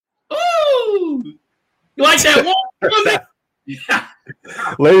You like that one? Yeah.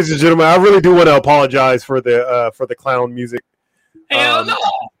 Ladies and gentlemen, I really do want to apologize for the clown music. Hell no.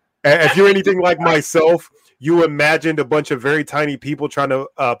 If you're anything like myself, you imagined a bunch of very tiny people trying to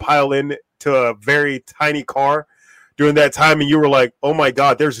pile in to a very tiny car during that time, and you were like, "Oh my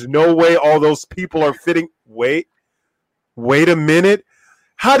God, there's no way all those people are fitting." Wait a minute.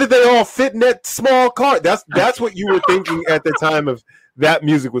 How did they all fit in that small car? That's what you were thinking at the time of that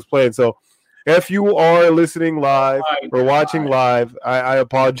music was playing. So, if you are listening live or watching live, I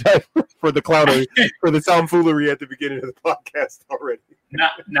apologize for the clownery, for the tomfoolery at the beginning of the podcast already.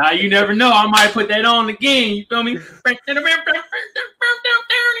 Now you never know. I might put that on again. You feel me?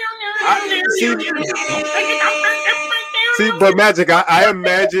 See, but Magic, I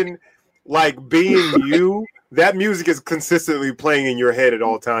imagine like being you. That music is consistently playing in your head at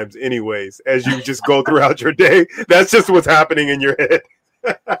all times, anyways, as you just go throughout your day. That's just what's happening in your head.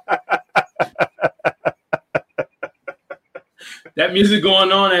 That music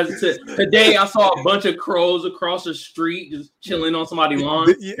going on as today. I saw a bunch of crows across the street just chilling on somebody's lawn.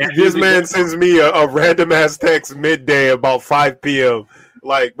 This man sends me a random ass text midday about 5 p.m.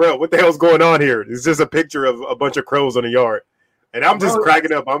 Like, bro, what the hell's going on here? It's just a picture of a bunch of crows on a yard, and I'm just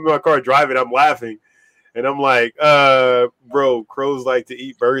cracking up. I'm in my car driving. I'm laughing, and I'm like, bro, crows like to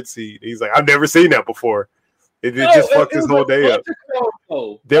eat birdseed. He's like, I've never seen that before. It just fucked his whole day up.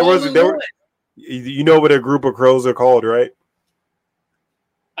 There were, you know what a group of crows are called, right?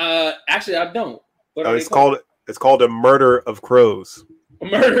 Actually, I don't. It's called a murder of crows. A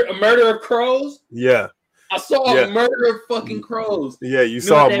murder of crows? Yeah. I saw a murder of fucking crows. Yeah, you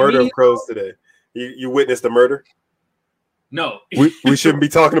saw a murder of crows today. You witnessed a murder? No. We shouldn't be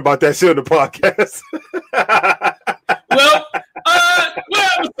talking about that shit on the podcast. Well,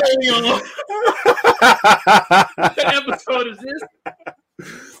 what episode is this?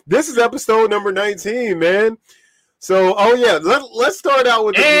 This is episode number 19, man. So, let's start out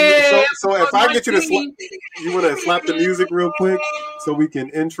with the music. So if I get you to you want to slap the music real quick so we can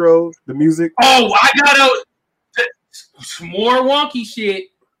intro the music? Oh, I got more wonky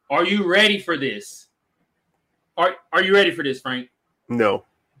shit. Are you ready for this? Are you ready for this, Frank? No.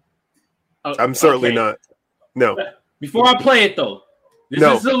 I'm certainly not. No. Before I play it, though, this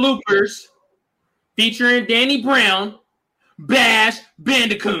is the Loopers featuring Danny Brown, Bash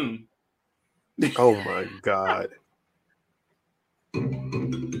Bandicoot. Oh, my God.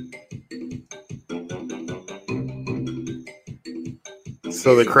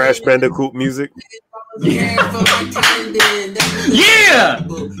 So the Crash Bandicoot music? Yeah!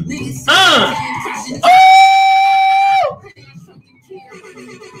 Oh!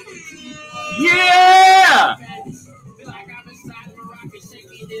 Yeah!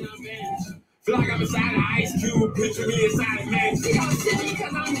 Feel like I'm inside an ice cube, picture me inside a man. She don't sit me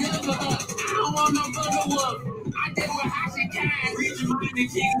because I'm good for her. I don't want no bugger whoop. I deal with how she can. Read your mind and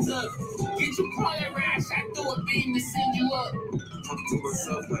kids up. Get your toilet rash, I threw a beam to send you up. Talk to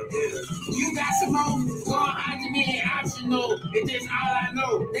myself like this. You got some hope, go on to me optional. It's just all I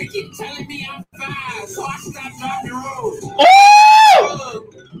know. They keep telling me I'm fine, so I stop dropping roll. Oh!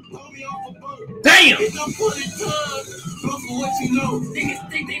 Damn! It's no pulling tug. Go for what you know. Niggas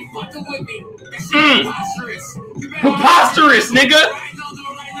think they fucking with me. That shit preposterous. Preposterous, nigga!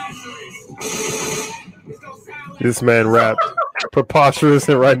 This man rapped preposterous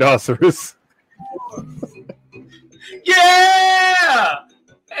and rhinoceros. Yeah!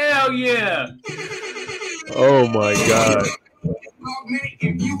 Hell yeah! Oh my God.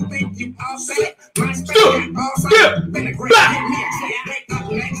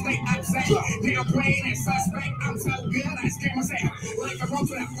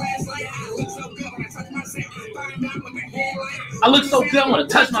 I look so good, I want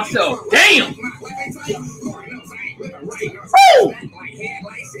to touch myself. Damn! Oh!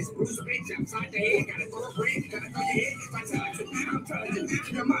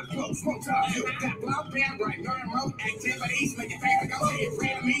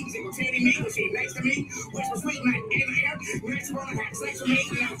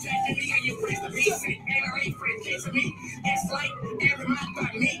 It's like every month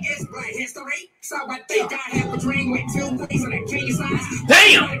but me is Black History. So I think I have a dream with 2 ways on that king size.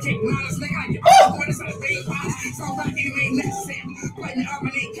 Damn! So like you ain't necessary. Play me up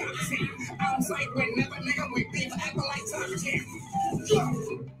and eat content. I'm like whenever nigga we beef apple like Taco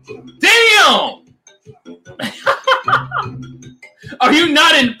Damn! Are you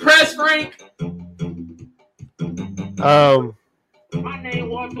not impressed, Frank? My name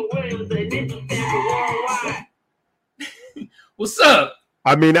Walter Williams and this is worldwide. What's up?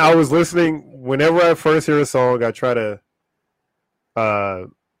 I mean, I was listening. Whenever I first hear a song, I try to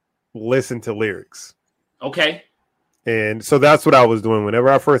listen to lyrics. Okay. And so that's what I was doing. Whenever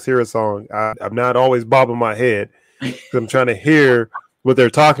I first hear a song, I'm not always bobbing my head because I'm trying to hear what they're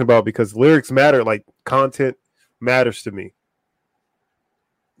talking about because lyrics matter. Like content matters to me.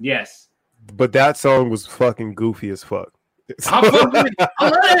 Yes. But that song was fucking goofy as fuck. I love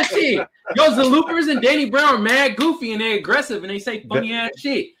that shit. Yo, the Loopers and Danny Brown are mad goofy and they aggressive and they say funny ass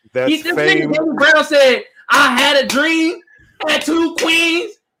shit. This nigga Danny Brown said, I had a dream, had 2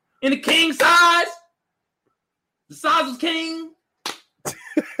 queens in the king size. The size was king.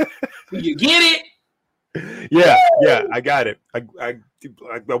 You get it? Yeah, I got it. I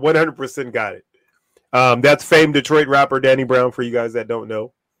 100% got it. That's famed Detroit rapper Danny Brown for you guys that don't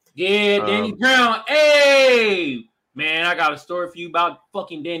know. Yeah, Danny Brown. Hey, man, I got a story for you about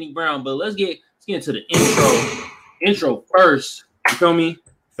fucking Danny Brown, but let's get into the intro first. You feel me?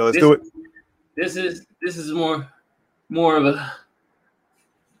 So let's do it. This is more of a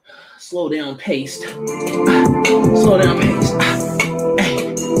slow down pace. Slow down pace.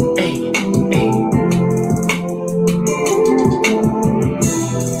 Hey.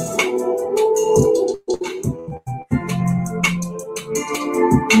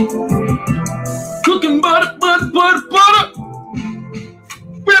 Cooking butter.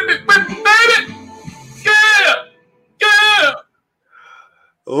 Baby. Yeah.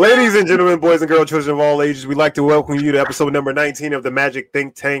 Ladies and gentlemen, boys and girls, children of all ages, we'd like to welcome you to episode number 19 of the Magic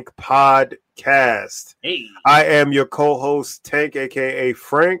Think Tank podcast. Hey. I am your co-host, Tank, a.k.a.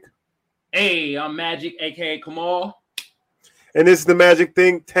 Frank. Hey, I'm Magic, a.k.a. Kamal. And this is the Magic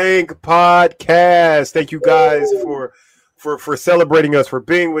Think Tank podcast. Thank you guys for celebrating us, for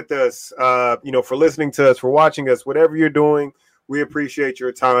being with us, for listening to us, for watching us, whatever you're doing. We appreciate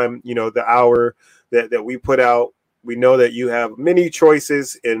your time, the hour that we put out. We know that you have many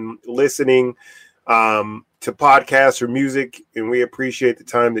choices in listening to podcasts or music, and we appreciate the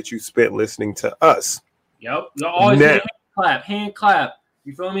time that you spent listening to us. Yep. You'll always hand clap.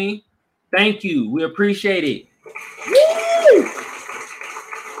 You feel me? Thank you. We appreciate it.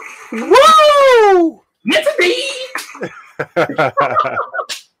 Woo! Woo! Yes, indeed.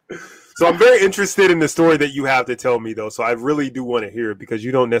 So I'm very interested in the story that you have to tell me, though. So I really do want to hear it because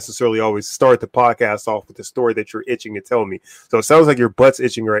you don't necessarily always start the podcast off with the story that you're itching to tell me. So it sounds like your butt's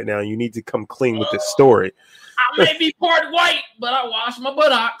itching right now. And you need to come clean with this story. I may be part white, but I wash my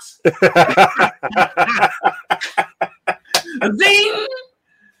buttocks. Zing!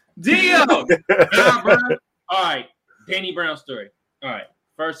 Deal! Nah, bro. All right. Danny Brown story. All right.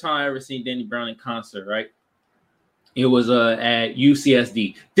 First time I ever seen Danny Brown in concert, right? It was at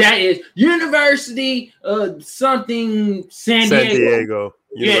UCSD. That is University something San Diego.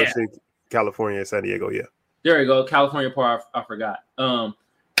 University of California, San Diego, yeah. There you go. California part I forgot.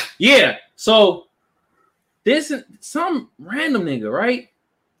 Yeah. So some random nigga, right,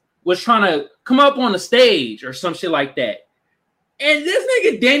 was trying to come up on the stage or some shit like that. And this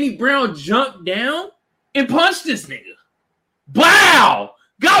nigga Danny Brown jumped down and punched this nigga. Wow!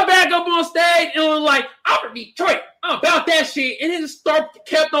 Got back up on stage and was like, I'm from Detroit. I'm about that shit. And then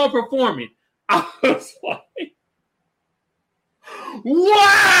kept on performing. I was like,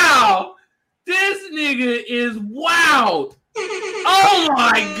 wow! This nigga is wild. Oh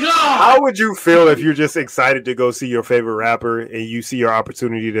my God. How would you feel if you're just excited to go see your favorite rapper and you see your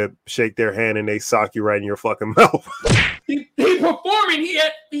opportunity to shake their hand and they sock you right in your fucking mouth? He performing.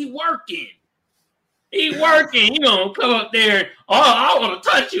 He working. He working. You gonna come up there. Oh, I want to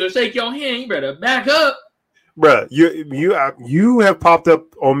touch you and shake your hand. You better back up, bruh. You have popped up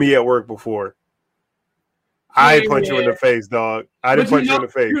on me at work before. I punch you in the face, dog. I didn't punch you in the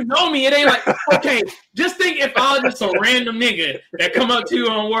face. You know me. It ain't like, okay, just think if I was just a random nigga that come up to you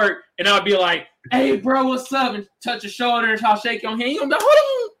on work and I'll be like, hey, bro, what's up? And touch your shoulder and I'll shake your hand. You gonna be like,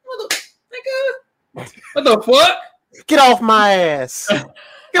 hold on, nigga. What the fuck? Get off my ass.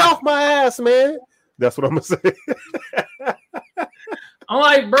 Get off my ass, man. That's what I'm gonna say. I'm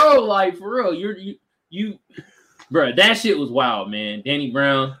like, bro, like for real, you, bro, that shit was wild, man. Danny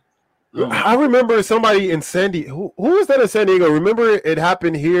Brown. I remember somebody in San Diego. Who was that in San Diego? Remember it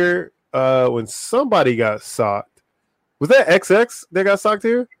happened here when somebody got socked. Was that XX that got socked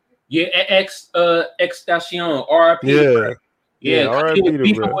here? Yeah, Extacion, RIP. Yeah. Yeah, RIP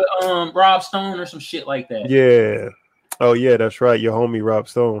with Rob Stone or some shit like that. Yeah. Oh yeah, that's right. Your homie Rob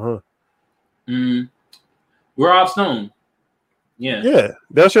Stone, huh? Rob Stone. Yeah. Yeah,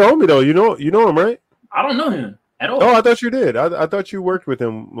 that's your homie though. You know him, right? I don't know him at all. Oh, I thought you did. I thought you worked with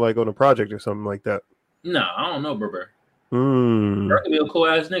him like on a project or something like that. No, I don't know, bro. Bro could be a cool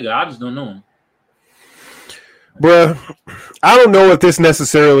ass nigga. I just don't know him. Bruh, I don't know if this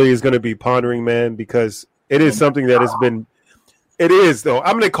necessarily is going to be pondering, man, because it is something that has been. It is though.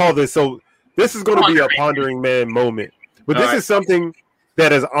 I'm going to call this. So This is going to be a pondering man moment. But this is something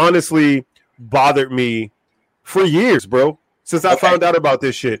that has honestly bothered me for years, bro. Since I found out about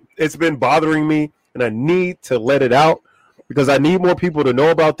this shit, it's been bothering me, and I need to let it out because I need more people to know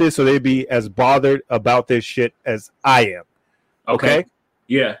about this so they be as bothered about this shit as I am. Okay?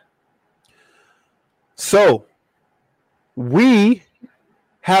 Yeah. So we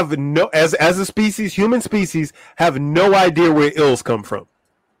have no, as a species, human species, have no idea where ills come from.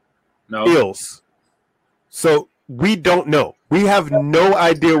 No. Ills. So we don't know. We have no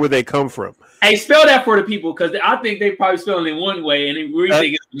idea where they come from. Hey, spell that for the people because I think they probably spell it in one way and we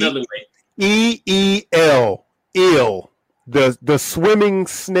think it's another way. EEL. Ill. The swimming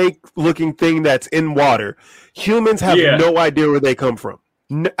snake-looking thing that's in water. Humans have no idea where they come from.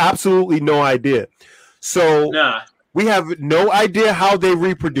 Absolutely no idea. So we have no idea how they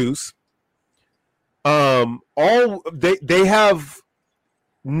reproduce. They have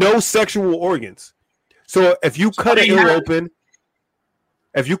no sexual organs. So if you cut an eel open,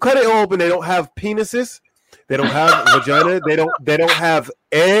 they don't have penises, they don't have vagina, they don't have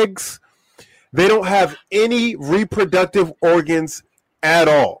eggs, they don't have any reproductive organs at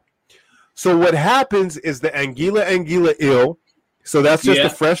all. So what happens is the Anguilla eel, so that's just the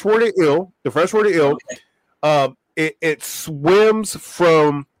freshwater eel. The freshwater eel, it swims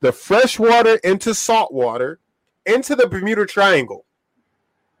from the freshwater into saltwater, into the Bermuda Triangle,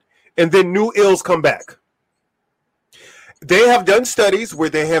 and then new ills come back. They have done studies where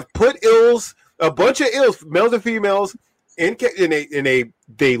they have put ills, a bunch of ills, males and females, they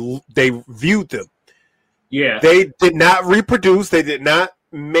viewed them. Yeah. They did not reproduce. They did not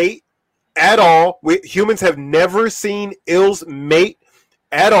mate at all. Humans have never seen ills mate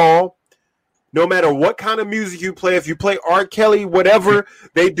at all. No matter what kind of music you play, if you play R. Kelly, whatever,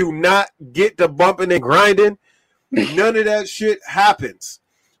 they do not get to bumping and grinding. None of that shit happens,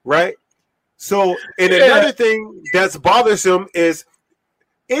 right? So, and another thing that's bothersome is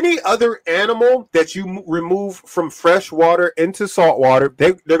any other animal that you remove from fresh water into salt water,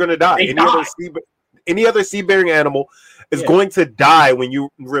 they're going to die. Any other sea-bearing animal is going to die when you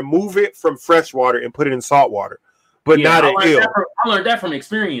remove it from fresh water and put it in salt water, but not an eel. I learned that from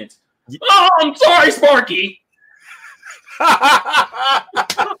experience. Oh, I'm sorry, Sparky.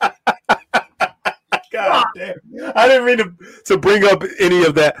 God damn. I didn't mean to bring up any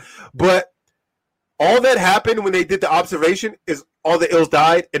of that, but all that happened when they did the observation is all the ills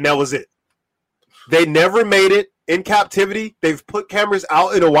died, and that was it. They never made it in captivity. They've put cameras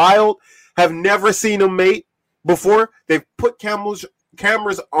out in the wild, have never seen them mate before. They've put cameras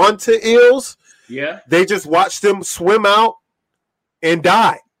onto eels. Yeah. They just watch them swim out and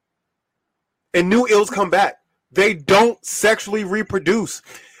die. And new eels come back. They don't sexually reproduce.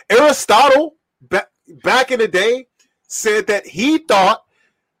 Aristotle, back in the day, said that he thought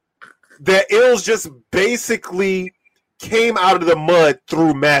that eels just basically came out of the mud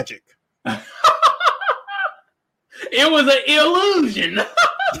through magic. It was an illusion.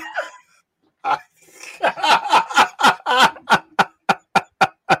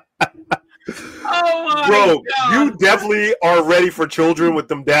 Bro, you definitely are ready for children with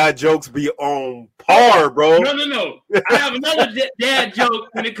them dad jokes be on par, bro. No. I have another dad joke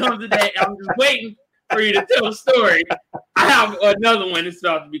when it comes to that. I'm just waiting for you to tell a story. I have another one that's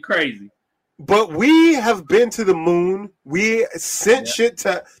about to be crazy. But we have been to the moon. We sent shit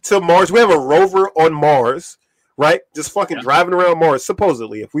to Mars. We have a rover on Mars, right? Just fucking driving around Mars,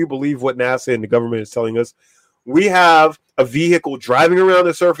 supposedly, if we believe what NASA and the government is telling us. We have a vehicle driving around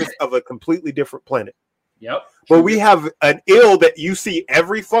the surface of a completely different planet. Yep. But we have an eel that you see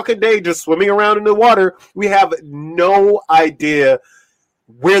every fucking day just swimming around in the water. We have no idea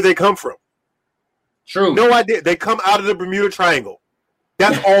where they come from. True. No idea. They come out of the Bermuda Triangle.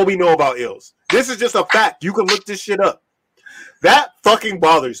 That's all we know about eels. This is just a fact. You can look this shit up. That fucking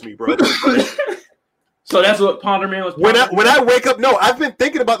bothers me, bro. So that's what Ponderman was. When I wake up, no, I've been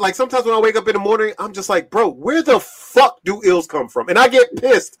thinking about, like, sometimes when I wake up in the morning, I'm just like, bro, where the fuck do eels come from? And I get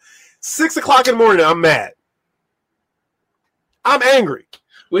pissed. 6 o'clock in the morning, I'm mad. I'm angry.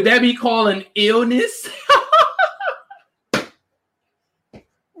 Would that be called an illness?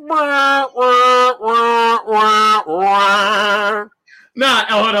 Nah,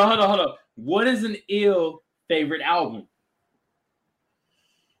 hold on. What is an ill favorite album?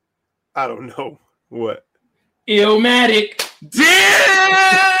 I don't know. What? EELMatic. Damn!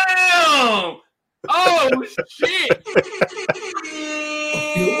 Oh, shit.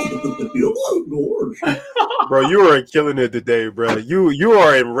 Bro, you are killing it today, bro. You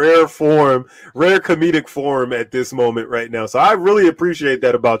are in rare form, rare comedic form at this moment right now. So I really appreciate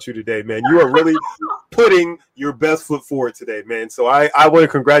that about you today, man. You are really putting your best foot forward today, man. So I want to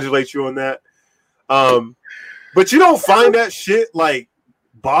congratulate you on that. But you don't find that shit like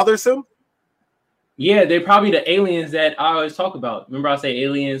bothersome? Yeah, they're probably the aliens that I always talk about. Remember I say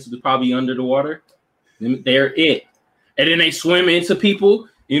aliens was probably under the water? They're it. And then they swim into people.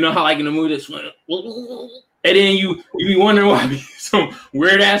 You know how like in the movie they swim. And then you be wondering why be some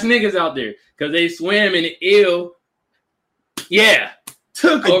weird ass niggas out there. Because they swim and the eel,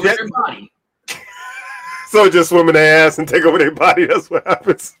 took over their body. So just swim in their ass and take over their body. That's what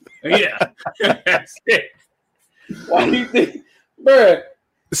happens. Yeah. That's it. Why do you think, bruh?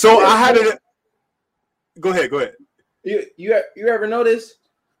 So I had it. Go ahead. You ever notice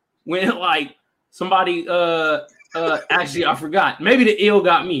when like somebody actually I forgot. Maybe the eel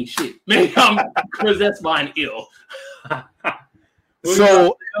got me. Shit. Maybe I'm possessed by an eel.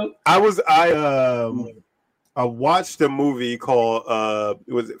 So I watched a movie called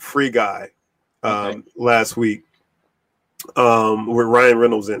was it Free Guy last week with Ryan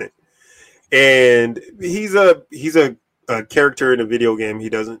Reynolds in it. And he's a character in a video game. He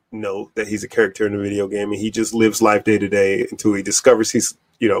doesn't know that he's a character in a video game, and he just lives life day to day until he discovers he's,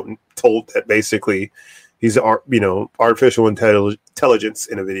 told that basically he's, artificial intelligence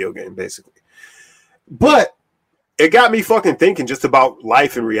in a video game, basically. But it got me fucking thinking just about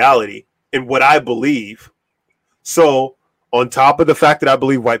life and reality and what I believe. So on top of the fact that I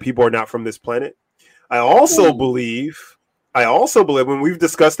believe white people are not from this planet, I also believe, when we've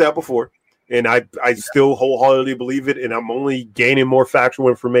discussed that before, and I still wholeheartedly believe it, and I'm only gaining more factual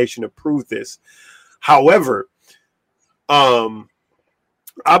information to prove this. However, I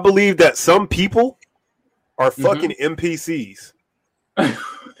believe that some people are fucking NPCs.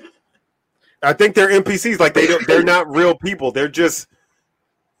 I think they're NPCs. Like they're not real people. They just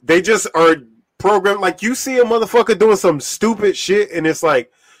are programmed. Like you see a motherfucker doing some stupid shit, and it's like,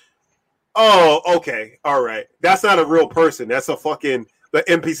 oh, okay, all right, that's not a real person. That's a fucking the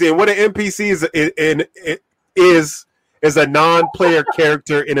NPC. And what an NPC is a non-player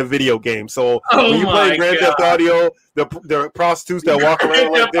character in a video game. So when you play Grand Theft Audio, the prostitutes that walk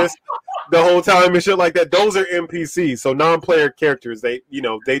around like this the whole time and shit like that, those are NPCs. So non-player characters, they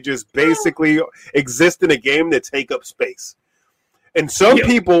just basically exist in a game that take up space. And some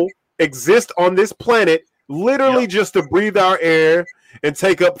people exist on this planet literally just to breathe our air and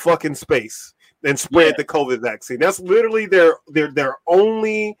take up fucking space and spread the COVID vaccine. That's literally their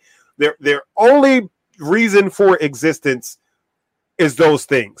only reason for existence is those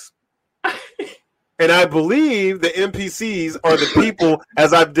things. And I believe the NPCs are the people,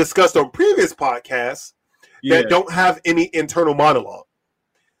 as I've discussed on previous podcasts, that don't have any internal monologue.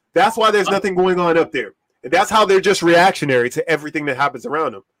 That's why there's nothing going on up there. And that's how they're just reactionary to everything that happens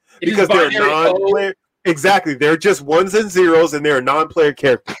around them. Because they're non-player. Exactly. They're just ones and zeros, and they're a non-player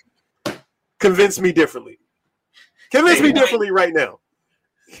character. Convince me differently. Convince me differently right now.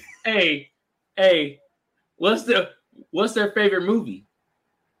 Hey, what's their favorite movie?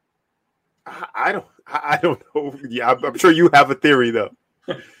 I don't know. Yeah, I'm sure you have a theory though.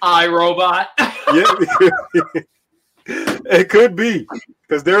 iRobot. Yeah, it could be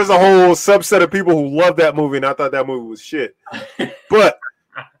because there's a whole subset of people who love that movie, and I thought that movie was shit. But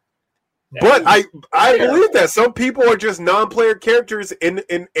I believe that some people are just non-player characters in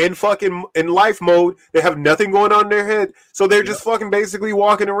fucking in life mode. They have nothing going on in their head, so they're just fucking basically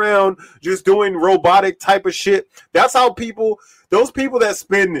walking around, just doing robotic type of shit. That's how those people that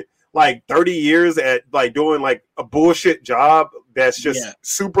spend like 30 years at like doing like a bullshit job that's just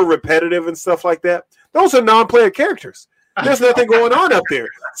super repetitive and stuff like that. Those are non-player characters. There's nothing going on up there.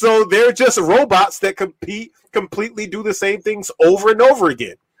 So they're just robots that completely do the same things over and over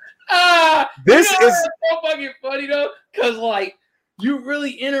again. This is so fucking funny though, because like you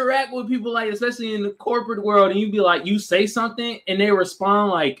really interact with people, like especially in the corporate world, and you be like, you say something and they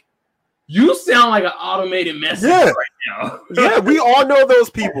respond like, you sound like an automated message right now. Yeah, we all know those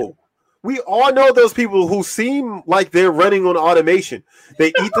people. We all know those people who seem like they're running on automation. They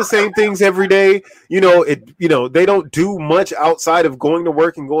eat the same things every day. They don't do much outside of going to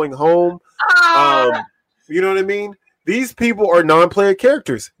work and going home. You know what I mean? These people are non-player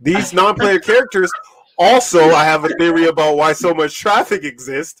characters. These non-player characters also, I have a theory about why so much traffic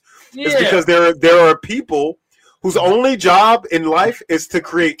exists. Is because there are people whose only job in life is to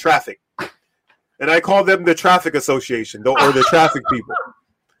create traffic. And I call them the traffic association, or the traffic people.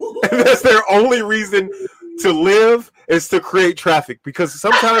 And that's their only reason to live is to create traffic. Because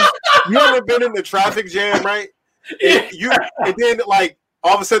sometimes you ever been in the traffic jam, right? And then like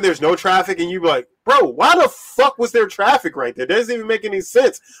all of a sudden there's no traffic, and you be like, bro, why the fuck was there traffic right there? That doesn't even make any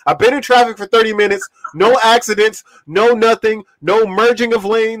sense. I've been in traffic for 30 minutes, no accidents, no nothing, no merging of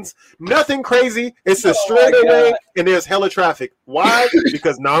lanes, nothing crazy. It's a straight away, and there's hella traffic. Why?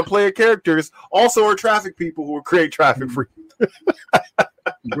 Because non-player characters also are traffic people who will create traffic for you.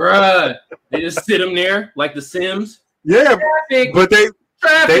 Bruh, they just sit them there like the Sims. Yeah, traffic, but they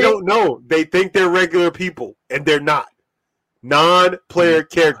traffic. don't know. They think they're regular people, and they're not. Non-player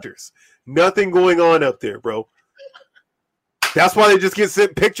characters. Nothing going on up there, bro. That's why they just get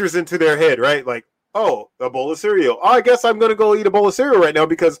sent pictures into their head, right? Like, oh, a bowl of cereal. Oh, I guess I'm going to go eat a bowl of cereal right now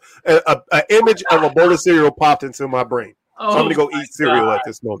because an image of a bowl of cereal popped into my brain. So I'm going to go eat cereal at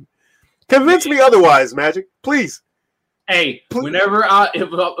this moment. Convince me otherwise, Magic. Please. Hey, whenever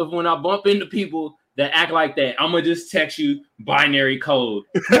when I bump into people that act like that, I'm gonna just text you binary code.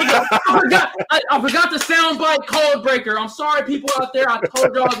 I forgot the soundbite code breaker. I'm sorry, people out there. I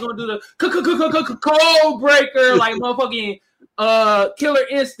told y'all I was gonna do the code breaker, like motherfucking Killer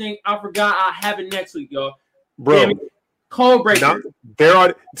Instinct. I forgot. I have it next week, y'all. Bro, code breaker.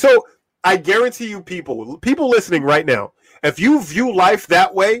 So I guarantee you, people listening right now, if you view life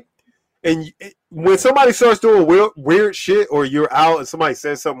that way, and when somebody starts doing weird shit, or you're out and somebody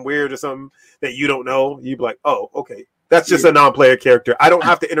says something weird or something that you don't know, you'd be like, oh, okay. That's just a non-player character. I don't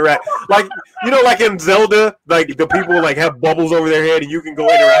have to interact. Like, like in Zelda, like the people like have bubbles over their head and you can go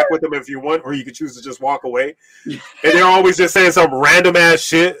interact with them if you want, or you can choose to just walk away. And they're always just saying some random ass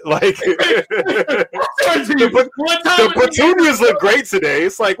shit. Like the petunias look great today.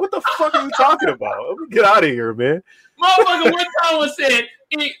 It's like, what the fuck are you talking about? Let me get out of here, man. Motherfucker, one time was said,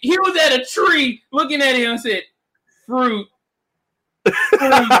 he was at a tree looking at him and said, fruit. There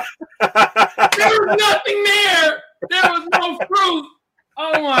was nothing there. There was no fruit.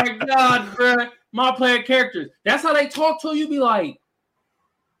 Oh my God, bro. My player characters. That's how they talk to you. Be like,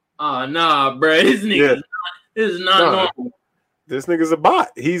 nah, bro. This nigga, this is not normal. This nigga's a bot.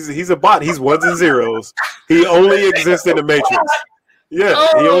 He's a bot. He's ones and zeros. He only exists in the Matrix. Yeah,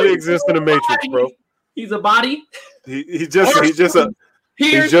 he only exists in the Matrix, bro. He's a body. He's just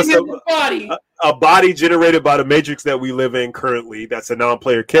a body generated by the Matrix that we live in currently. That's a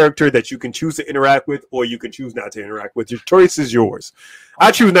non-player character that you can choose to interact with, or you can choose not to interact with. Your choice is yours.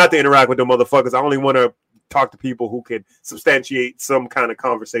 I choose not to interact with them motherfuckers. I only want to talk to people who can substantiate some kind of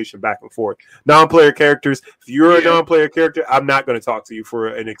conversation back and forth. Non-player characters. If you're a non-player character, I'm not going to talk to you for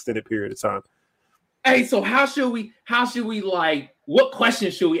an extended period of time. Hey, so how should we like? What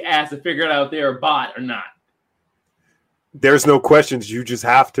questions should we ask to figure out if they're a bot or not? There's no questions. You just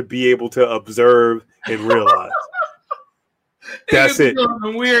have to be able to observe and realize. That's it.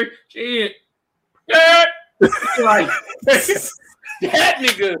 Some weird shit. Like that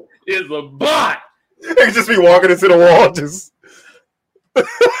nigga is a bot. They could just be walking into the wall, just. Or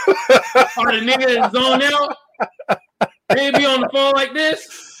the nigga is zoned out. They be on the phone like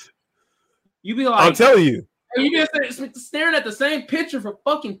this. You be like, I'm telling you. You been staring at the same picture for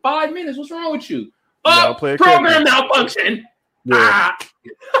fucking 5 minutes. What's wrong with you? Oh, program malfunction. Yeah.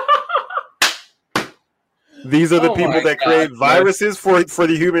 These are the people that create viruses for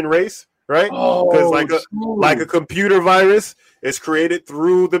the human race, right? Because like a computer virus is created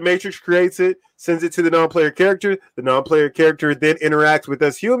through the Matrix, creates it, sends it to the non-player character. The non-player character then interacts with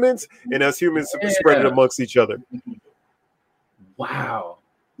us humans, and us humans spread it amongst each other. Wow.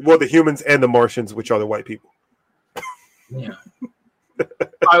 Well, the humans and the Martians, which are the white people. Yeah.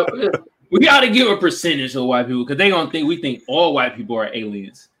 We got to give a percentage of white people because they're going to think we think all white people are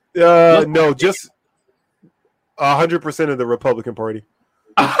aliens. No, just 100% of the Republican Party.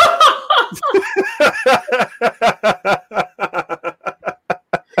 The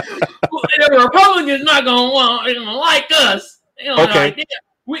Republicans not going to like us. Okay.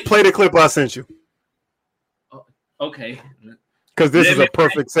 Play the clip I sent you. Okay. Because this is a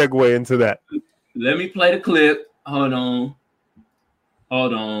perfect segue into that. Let me play the clip. Hold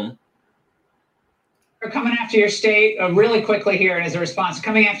on. We're coming after your state really quickly here, and as a response,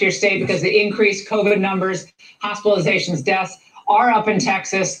 coming after your state because the increased COVID numbers, hospitalizations, deaths are up in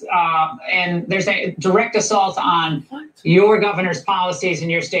Texas, and there's a direct assault on your governor's policies and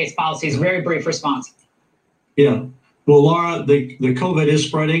your state's policies. Very brief response. Yeah. Well, Laura, the COVID is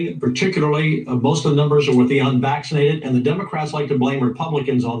spreading, particularly most of the numbers are with the unvaccinated, and the Democrats like to blame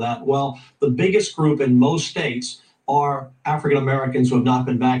Republicans on that. Well, the biggest group in most states are African Americans who have not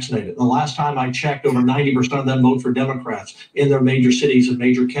been vaccinated. The last time I checked, over 90% of them vote for Democrats in their major cities and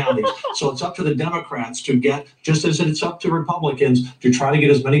major counties. So it's up to the Democrats to get, just as it's up to Republicans, to try to get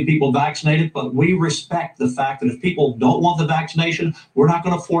as many people vaccinated. But we respect the fact that if people don't want the vaccination, we're not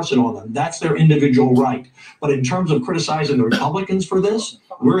going to force it on them. That's their individual right. But in terms of criticizing the Republicans for this,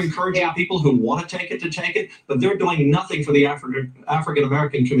 we're encouraging people who want to take it, but they're doing nothing for the African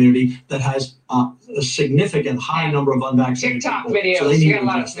American community that has a significant high number of unvaccinated TikTok people. videos. So they we need got to a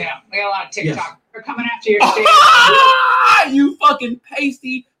lot of invest. we got a lot of TikTok. Yes. They're coming after your state. You fucking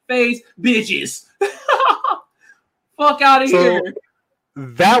pasty face bitches. Fuck out of here.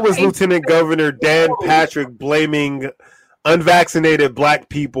 That was Lieutenant Governor Dan Patrick blaming unvaccinated black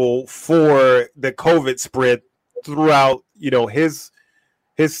people for the COVID spread throughout, his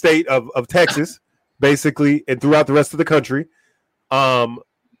state of Texas, basically, and throughout the rest of the country.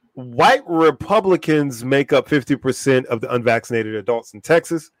 White Republicans make up 50% of the unvaccinated adults in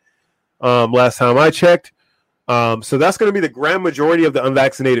Texas. Last time I checked. So that's going to be the grand majority of the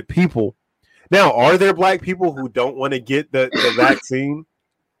unvaccinated people. Now, are there black people who don't want to get the vaccine?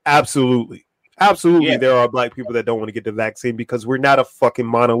 Absolutely. Absolutely. Yeah. There are black people that don't want to get the vaccine because we're not a fucking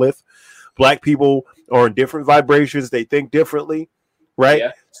monolith. Black people are in different vibrations. They think differently, right?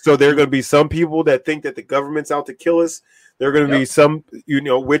 Yeah. So there are going to be some people that think that the government's out to kill us. There are going to be some,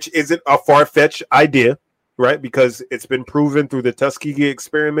 which isn't a far-fetched idea, right? Because it's been proven through the Tuskegee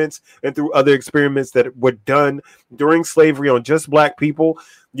experiments and through other experiments that were done during slavery on just black people.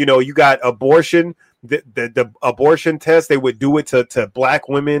 You got abortion, the abortion test. They would do it to black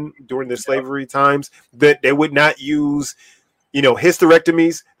women during the slavery times. That they would not use,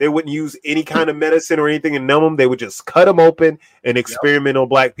 hysterectomies. They wouldn't use any kind of medicine or anything and numb them. They would just cut them open and experiment on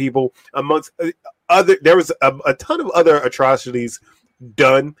black people. Amongst other, there was a ton of other atrocities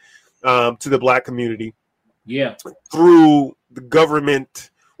done to the black community. Yeah, through the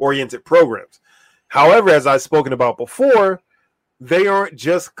government-oriented programs. However, as I've spoken about before, they aren't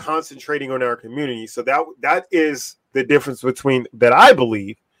just concentrating on our community. So that is the difference between that I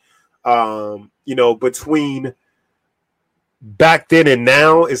believe, between back then and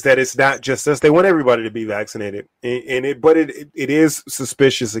now, is that it's not just us. They want everybody to be vaccinated, but it is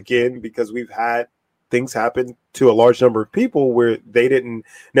suspicious again because we've had things happen to a large number of people where they didn't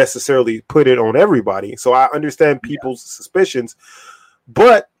necessarily put it on everybody. So I understand people's suspicions,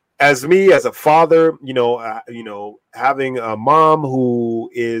 but as a father, having a mom who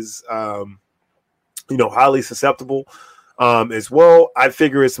is, highly susceptible as well, I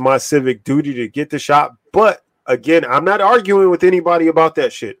figure it's my civic duty to get the shot. But again, I'm not arguing with anybody about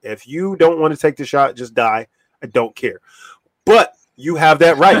that shit. If you don't want to take the shot, just die. I don't care. But you have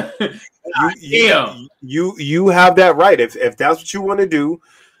that right. You have that right. If that's what you want to do,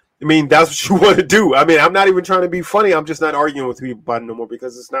 that's what you want to do. I'm not even trying to be funny. I'm just not arguing with people about it no more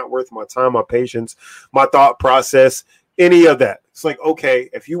because it's not worth my time, my patience, my thought process, any of that. It's like,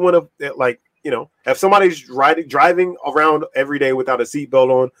 okay, if you want to, if somebody's driving around every day without a seatbelt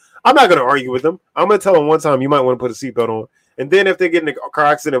on, I'm not going to argue with them. I'm going to tell them one time you might want to put a seatbelt on. And then if they get in a car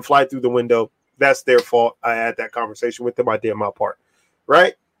accident and fly through the window, that's their fault. I had that conversation with them. I did my part.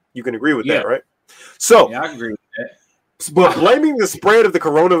 Right? You can agree with that, right? So, I agree with that. But blaming the spread of the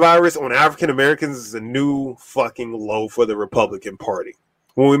coronavirus on African Americans is a new fucking low for the Republican Party.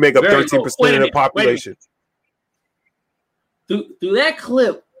 When we make up 13% of the population. Through that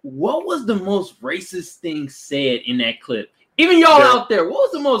clip, what was the most racist thing said in that clip? Even y'all out there, what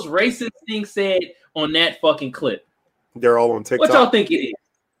was the most racist thing said on that fucking clip? They're all on TikTok. What y'all think it is?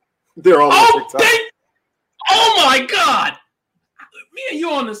 They're all on TikTok. Oh my God. Me and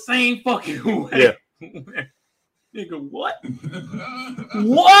you on the same fucking way. Yeah. Nigga, what?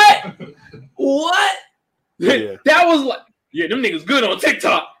 What? Yeah. That was like, them niggas good on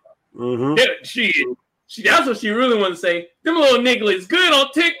TikTok. Mm-hmm. That's what she really wanted to say. Them little niggas good on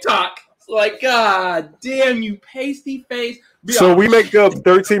TikTok. It's like, God damn, you pasty face. So we make up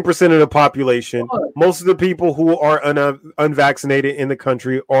 13% of the population. Most of the people who are unvaccinated in the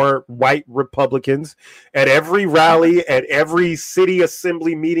country are white Republicans. At every rally, at every city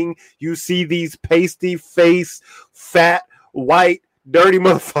assembly meeting, you see these pasty face, fat, white, dirty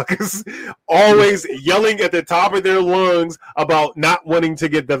motherfuckers always yelling at the top of their lungs about not wanting to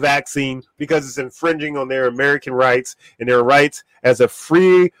get the vaccine because it's infringing on their American rights and their rights as a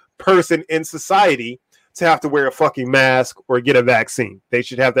free person in society to have to wear a fucking mask or get a vaccine. They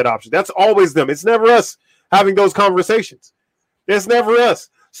should have that option. That's always them. It's never us having those conversations. It's never us.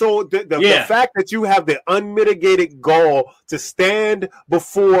 So the fact that you have the unmitigated gall to stand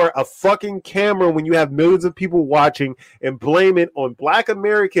before a fucking camera when you have millions of people watching and blame it on Black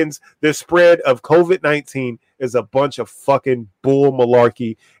Americans, the spread of COVID-19 is a bunch of fucking bull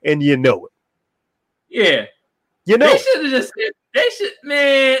malarkey, and you know it. Yeah. You know they should have just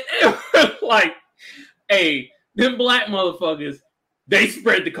man, like, hey, them black motherfuckers, they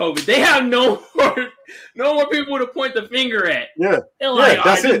spread the COVID. They have no more people to point the finger at. Yeah. They're like, yeah,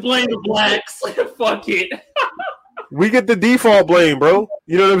 that's just blame the blacks. Fuck it. We get the default blame, bro.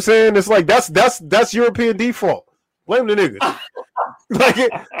 You know what I'm saying? It's like that's European default. Blame the niggas.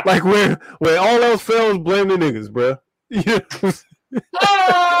 like when all else fails, blame the niggas, bro.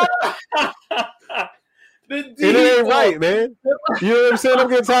 It ain't right, man. You know what I'm saying? I'm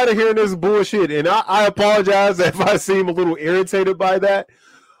getting tired of hearing this bullshit, and I apologize if I seem a little irritated by that.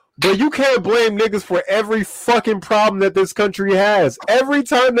 But you can't blame niggas for every fucking problem that this country has. Every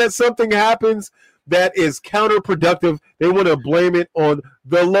time that something happens that is counterproductive, they want to blame it on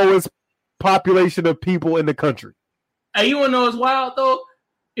the lowest population of people in the country. Hey, you want to know what's wild, though?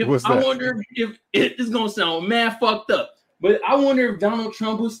 What's that? I wonder if it's going to sound mad fucked up, but I wonder if Donald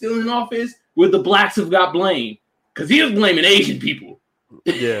Trump was still in office, would the blacks have got blamed? Because he was blaming Asian people.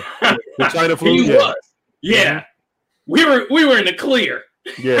 Yeah. The China flu. He was. Yeah. We were in the clear.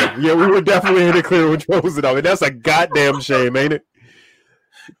 Yeah, we were definitely in the clear with Roosevelt. And that's a goddamn shame, ain't it?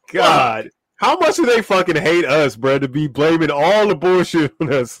 God. How much do they fucking hate us, bro, to be blaming all the bullshit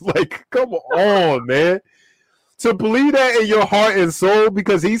on us? Like, come on, man. To believe that in your heart and soul,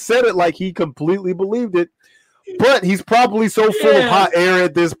 because he said it like he completely believed it. But he's probably so full of hot air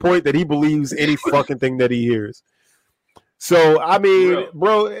at this point that he believes any fucking thing that he hears. So, I mean,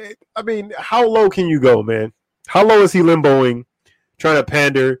 bro, how low can you go, man? How low is he limboing, trying to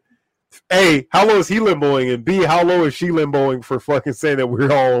pander? A, how low is he limboing? And B, how low is she limboing for fucking saying that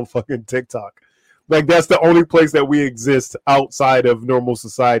we're all on fucking TikTok? Like, that's the only place that we exist outside of normal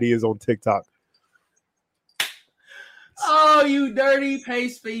society is on TikTok. Oh, you dirty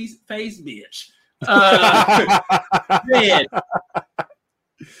face bitch. Man.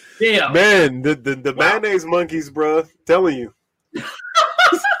 Damn. Man, the mayonnaise monkeys, bro. Telling you. The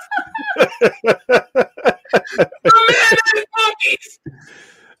mayonnaise monkeys.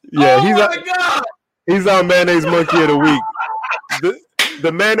 Yeah, he's our mayonnaise monkey of the week.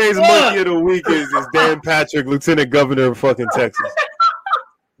 The mayonnaise monkey of the week is Dan Patrick, Lieutenant Governor of fucking Texas.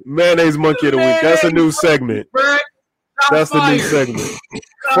 Mayonnaise monkey of the week. That's a new segment. That's the new segment.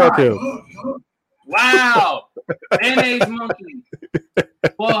 Fuck him. Wow. Mayonnaise monkey.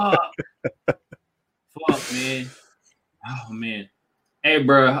 Fuck, man. Oh, man. Hey,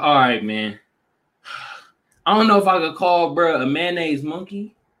 bro. All right, man. I don't know if I could call, bro, a mayonnaise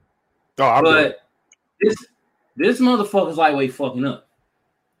monkey. Oh, but this motherfucker's lightweight fucking up.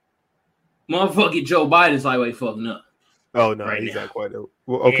 Motherfucking Joe Biden's lightweight fucking up. Oh, no. He's not quite up.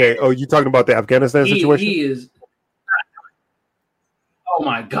 Well, okay. Oh, you talking about the Afghanistan situation? He is. Oh,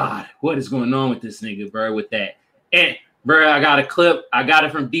 my God. What is going on with this nigga, bro, with that? And, bro, I got a clip. I got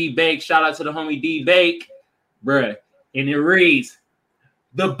it from D-Bake. Shout out to the homie D-Bake. Bro, and it reads,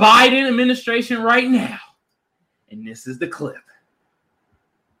 the Biden administration right now. And this is the clip.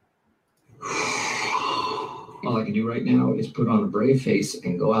 All I can do right now is put on a brave face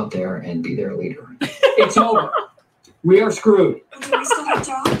and go out there and be their leader. It's over. We are screwed. Do we still have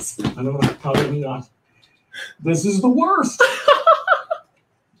jobs? I don't know. Probably not. This is the worst.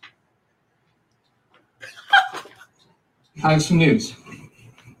 I have some news.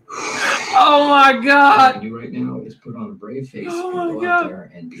 Oh my All I God. can do right now is put on a brave face and go out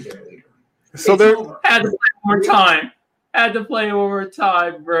there and be their leader. So It's there. over. Had to play one more time. Had to play one more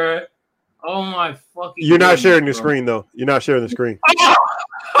time, bro. Oh my fucking. You're not goodness, sharing the bro. screen, though. You're not sharing the screen.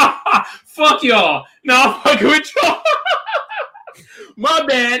 Fuck y'all. No, I'm fucking with y'all. My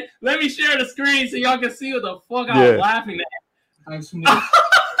bad. Let me share the screen so y'all can see what the fuck I was laughing at. I have some news.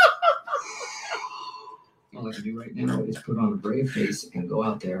 All I can do right now is put on a brave face and go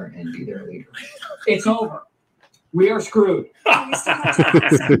out there and be their leader. It's over. We are screwed. Do we still have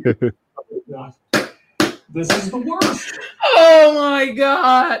jobs? Not. This is the worst. Oh my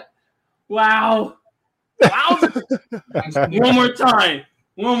God. Wow. Wow. One more time.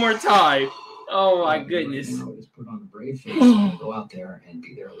 One more time. Oh my goodness. Right now is put on a brave face and go out there and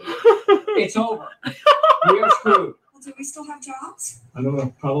be their leader. It's over. We are screwed. Well, do we still have jobs? I don't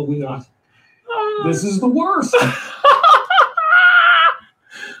know. Probably not. This is the worst.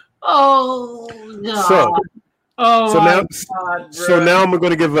 Oh God. So now I'm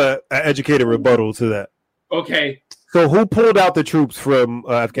going to give an educated rebuttal to that. Okay. So who pulled out the troops from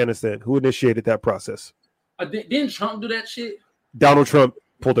Afghanistan? Who initiated that process? Didn't Trump do that shit? Donald Trump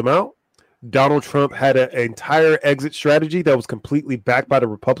pulled them out. Donald Trump had an entire exit strategy that was completely backed by the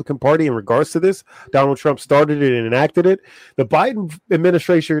Republican Party in regards to this. Donald Trump started it and enacted it. The Biden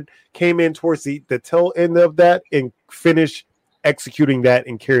administration came in towards the tail end of that and finished executing that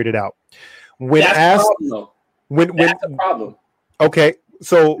and carried it out. When That's asked, that's the problem. Okay,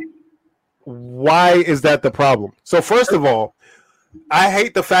 so why is that the problem? So first of all, I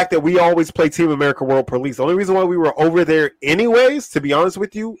hate the fact that we always play Team America World Police. The only reason why we were over there anyways, to be honest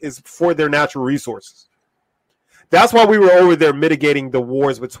with you, is for their natural resources. That's why we were over there mitigating the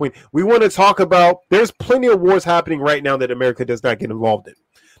wars between. We want to talk about, there's plenty of wars happening right now that America does not get involved in.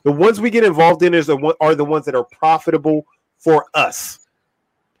 The ones we get involved in are the ones that are profitable for us.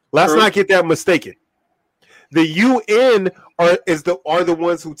 Let's not get that mistaken. The UN are the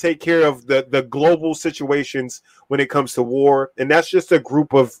ones who take care of the global situations when it comes to war. And that's just a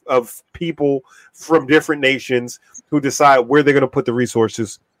group of people from different nations who decide where they're going to put the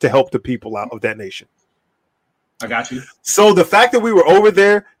resources to help the people out of that nation. I got you. So the fact that we were over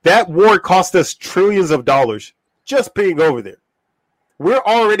there, that war cost us trillions of dollars just being over there. We're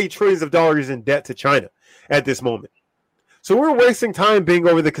already trillions of dollars in debt to China at this moment. So we're wasting time being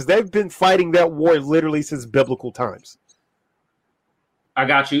over there because they've been fighting that war literally since biblical times. I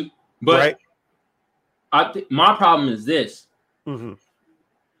got you. But right? My problem is this. Mm-hmm.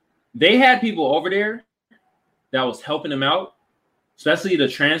 They had people over there that was helping them out, especially the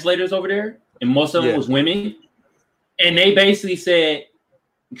translators over there, and most of them was women. And they basically said,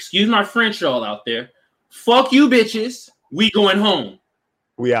 excuse my French, y'all out there, fuck you bitches, we going home.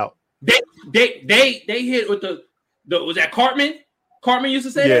 We out. They hit with the was that Cartman? Cartman used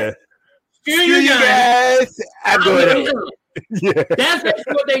to say that? Screw you guys. I'm going home. Yeah. That's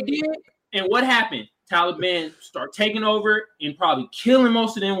what they did. And what happened? Taliban start taking over and probably killing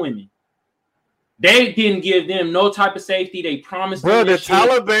most of them women. They didn't give them no type of safety. They promised them the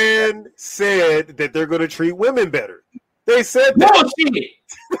Taliban said that they're going to treat women better. They said that. Bullshit.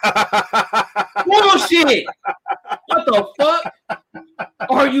 Bullshit. What the fuck?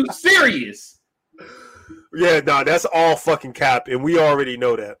 Are you serious? Yeah, no, that's all fucking cap, and we already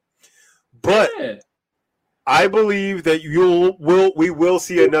know that. But I believe that we will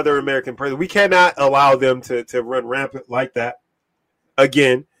see another American president. We cannot allow them to run rampant like that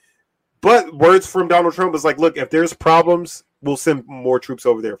again. But words from Donald Trump is like, look, if there's problems, we'll send more troops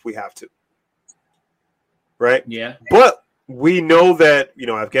over there if we have to. Right? Yeah. But we know that,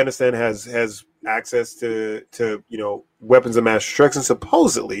 Afghanistan has access to weapons of mass destruction,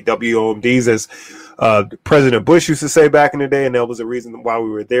 supposedly WOMDs, as President Bush used to say back in the day, and that was the reason why we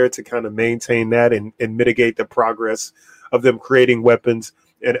were there, to kind of maintain that and mitigate the progress of them creating weapons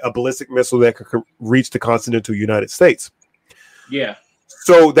and a ballistic missile that could reach the continental United States. Yeah.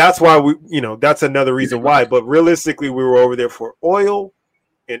 So that's why that's another reason why. But realistically, we were over there for oil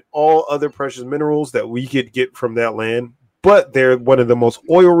and all other precious minerals that we could get from that land. But they're one of the most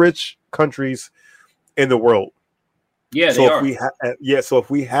oil-rich countries in the world. Yeah, so if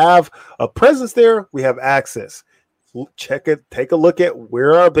we have a presence there, we have access. Check it. Take a look at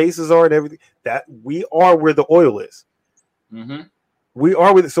where our bases are and everything. That we are where the oil is. Mm-hmm. We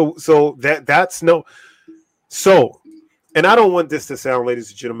are with and I don't want this to sound, ladies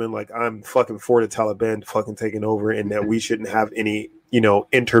and gentlemen, like I'm fucking for the Taliban fucking taking over and that we shouldn't have any,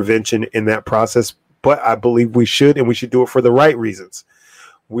 intervention in that process. But I believe we should, and we should do it for the right reasons.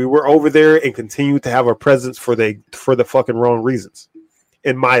 We were over there and continue to have our presence for the fucking wrong reasons,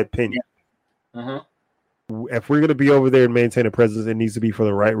 in my opinion. Yeah. Uh-huh. If we're going to be over there and maintain a presence, it needs to be for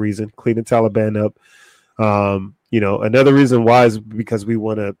the right reason. Clean the Taliban up. Another reason why is because we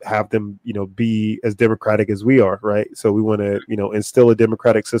want to have them, be as democratic as we are, right? So we want to, instill a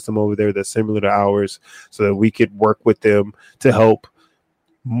democratic system over there that's similar to ours so that we could work with them to help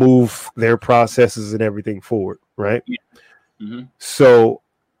move their processes and everything forward, right? Yeah. Mm-hmm. So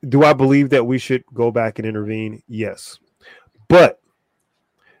do I believe that we should go back and intervene? Yes. But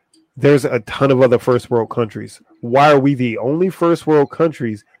there's a ton of other first world countries. Why are we the only first world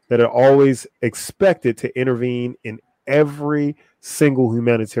countries that are always expected to intervene in every single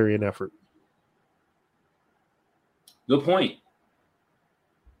humanitarian effort? Good point.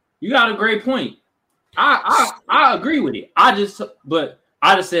 You got a great point. I agree with it. I just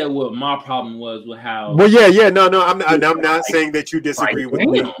said what my problem was with how. Well, yeah. No. I'm not saying that you disagree with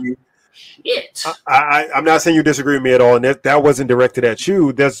me. Shit. I'm not saying you disagree with me at all, and that wasn't directed at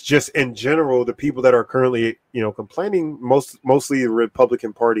you. That's just in general the people that are currently, complaining. Mostly the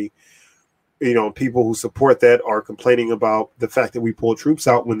Republican Party, people who support that are complaining about the fact that we pulled troops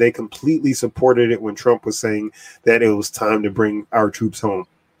out when they completely supported it when Trump was saying that it was time to bring our troops home.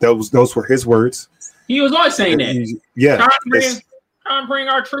 Those were his words. He was always saying that. Yeah. Trying to bring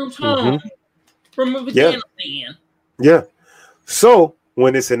our troops home from Afghanistan. Yeah. So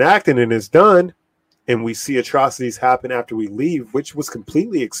when it's enacted and it's done, and we see atrocities happen after we leave, which was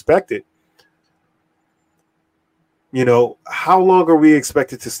completely expected, you know, how long are we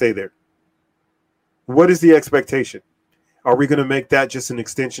expected to stay there? What is the expectation? Are we going to make that just an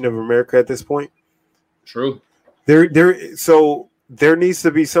extension of America at this point? True. So there needs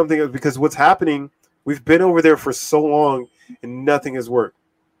to be something, because what's happening, we've been over there for so long and nothing has worked.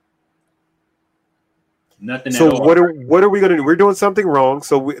 Nothing. So at all. what are we going to do? We're doing something wrong.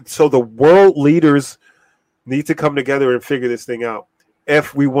 So the world leaders need to come together and figure this thing out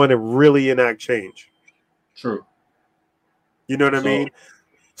if we want to really enact change. True. You know what I mean?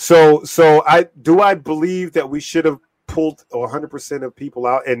 So I believe that we should have pulled 100% of people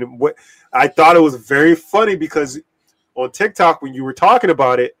out. And what I thought it was very funny, because on TikTok when you were talking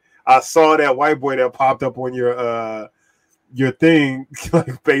about it, I saw that white boy that popped up on your thing,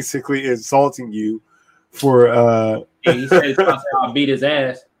 like basically insulting you for Yeah, he said I'll beat his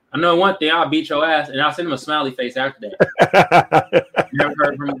ass. I know one thing, I'll beat your ass, and I'll send him a smiley face after that. Never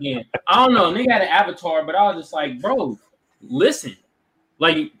heard from him again. I don't know, nigga had an avatar, but I was just like, bro, listen.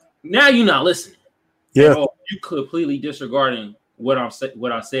 Like, now you're not listening. Yeah. Oh, you completely disregarding what I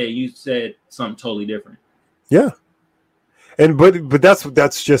said. You said something totally different. Yeah. And but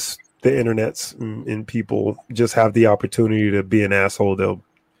that's just the internet's, and people just have the opportunity to be an asshole. They'll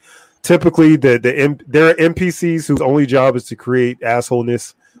typically there are NPCs whose only job is to create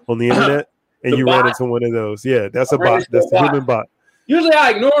assholeness on the internet, and you ran into one of those. Yeah, that's a bot. That's the human bot. Usually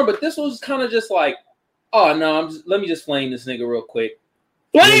I ignore him, but this was kind of just like, oh no, let me just flame this nigga real quick.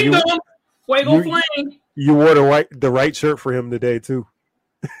 Flame them, fuego flame. You wore the right shirt for him today too.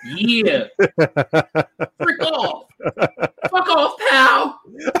 Yeah. Frick off. Fuck off, pal.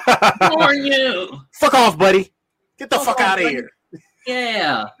 Warn you. Fuck off, buddy. Get the fuck out of here.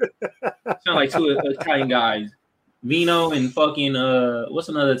 Yeah. Sound like two Italian guys. Vino and fucking what's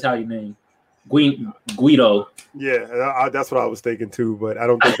another Italian name? Guido. Yeah, that's what I was thinking too, but I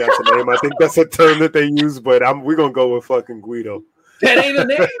don't think that's a name. I think that's a term that they use, but we're gonna go with fucking Guido. That ain't a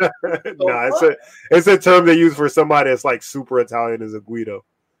name. Nah, it's a term they use for somebody that's like super Italian, is a Guido.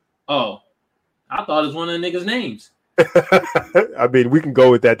 Oh, I thought it was one of the niggas' names. I mean, we can go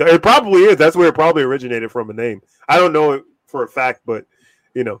with that. It probably is. That's where it probably originated from, a name. I don't know it for a fact, but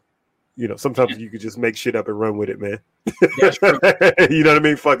you know, sometimes you could just make shit up and run with it, man. That's true. You know what I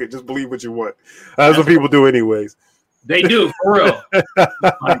mean? Fuck it, just believe what you want. That's what people do, anyways. They do, for real.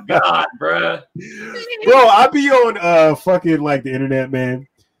 Oh my God, bruh. Bro, I be on fucking like the internet, man,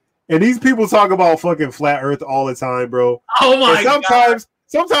 and these people talk about fucking flat Earth all the time, bro. Oh my God.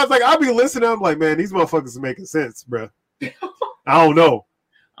 Sometimes, like, I be listening, I'm like, man, these motherfuckers are making sense, bro. I don't know.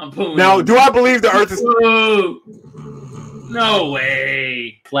 Now, do I believe the Earth is? No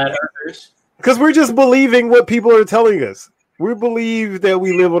way, flat Earthers. Because we're just believing what people are telling us. We believe that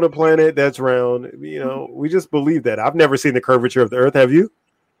we live on a planet that's round. You know, we just believe that. I've never seen the curvature of the Earth. Have you?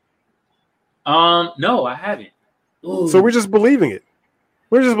 No, I haven't. Ooh. So we're just believing it.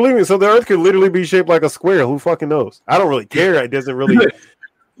 We're just believing it. So the Earth could literally be shaped like a square. Who fucking knows? I don't really care. It doesn't really.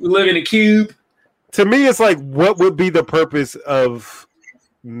 We live in a cube. To me, it's like, what would be the purpose of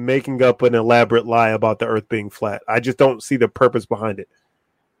making up an elaborate lie about the Earth being flat? I just don't see the purpose behind it.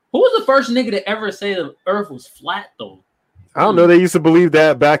 Who was the first nigga to ever say the Earth was flat, though? I don't know. They used to believe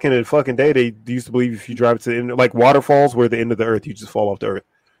that back in the fucking day. They used to believe if you drive to the end, like waterfalls, where the end of the Earth, you just fall off the Earth.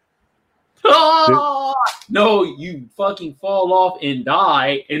 Oh, no, you fucking fall off and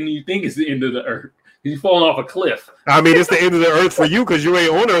die, and you think it's the end of the Earth. You're falling off a cliff. I mean, it's the end of the Earth for you because you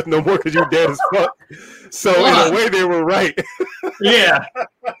ain't on Earth no more because you're dead as fuck. So in a way, they were right. Yeah,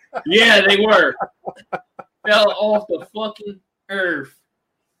 they were. Fell off the fucking Earth,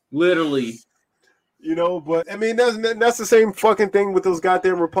 literally. You know, but I mean, that's the same fucking thing with those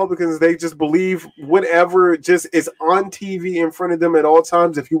goddamn Republicans. They just believe whatever just is on TV in front of them at all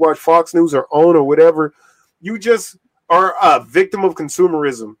times. If you watch Fox News or OWN or whatever, you just are a victim of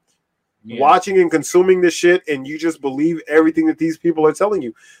consumerism. Yeah. Watching and consuming this shit, and you just believe everything that these people are telling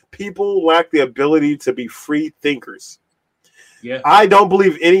you. People lack the ability to be free thinkers. Yeah, I don't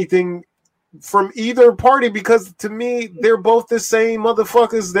believe anything from either party because to me, they're both the same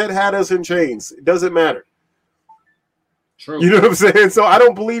motherfuckers that had us in chains. It doesn't matter. True. You know what I'm saying? So I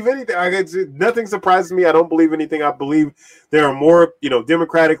don't believe anything. Nothing surprises me. I don't believe anything. I believe there are more,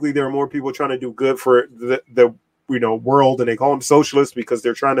 democratically, there are more people trying to do good for the world, and they call them socialists because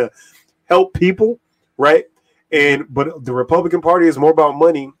they're trying to help people, right? But the Republican Party is more about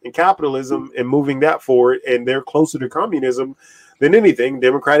money and capitalism and moving that forward, and they're closer to communism than anything.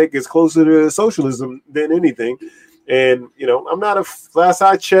 Democratic is closer to socialism than anything. And I'm not last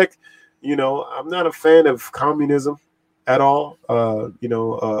I checked, I'm not a fan of communism at all.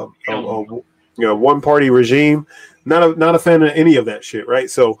 One party regime. Not a fan of any of that shit, right?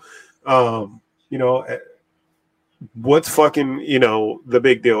 So, what's fucking the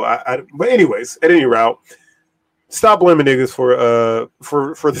big deal? But anyways, at any route, stop blaming niggas for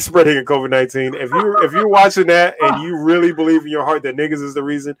the spreading of COVID-19. If you're watching that and you really believe in your heart that niggas is the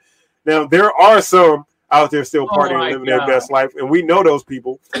reason, now there are some out there still partying and living their best life, and we know those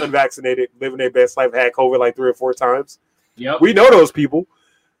people unvaccinated living their best life had COVID like 3 or 4 times. Yep, we know those people.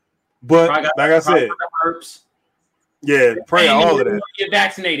 But like I said, yeah, probably all of that. Get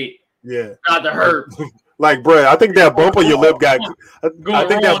vaccinated. Yeah, not the herb. Like, bro, I think that bump on your lip got. I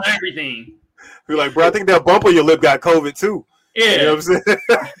think that everything. You're like, bro, I think that bump on your lip got COVID too. Yeah, you know what I'm saying?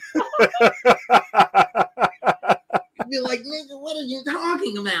 You'd be like, nigga, what are you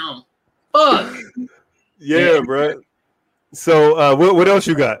talking about? Fuck. Yeah, bro. So, what else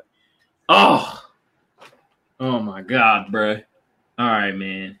you got? Oh my God, bro. All right,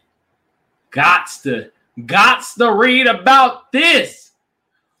 man. Gots to read about this.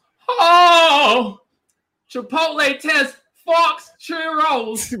 Oh, Chipotle test Fox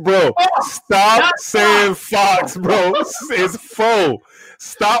churros. Bro, stop saying Fox, bro. It's faux.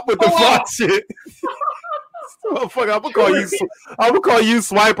 Stop with the Fox shit. Oh, fuck, I'm gonna call you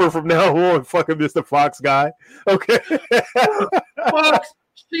Swiper from now on. Fucking Mr. Fox guy. Okay. Fox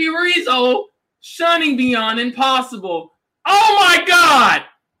chorizo, shunning beyond impossible. Oh my God!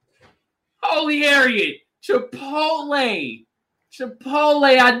 Holy Harriet, Chipotle,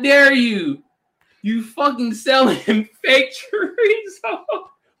 I dare you! You fucking selling fake chorizo?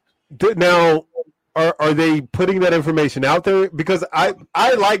 Now, are they putting that information out there? Because I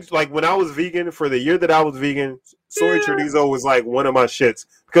liked, like, when I was vegan, for the year that I was vegan, soy chorizo was like one of my shits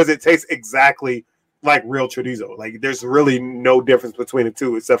because it tastes exactly like real chorizo. Like, there's really no difference between the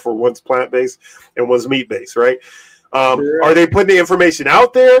two except for one's plant-based and one's meat-based, right? Are they putting the information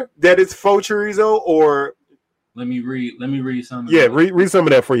out there that it's faux chorizo, or let me read some of read some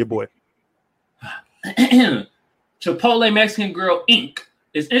of that for your boy. Chipotle Mexican Grill Inc.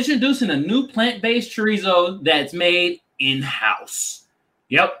 is introducing a new plant-based chorizo that's made in-house.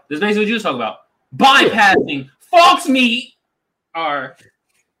 Yep, this is basically what you was talking about. Bypassing Fox meat are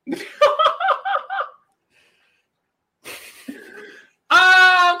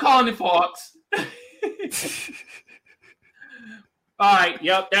I'm calling it Fox. All right,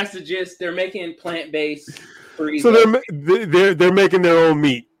 yep, that's the gist. They're making plant-based chorizo. So they're making their own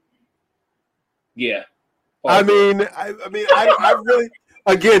meat. Yeah. I mean, I really,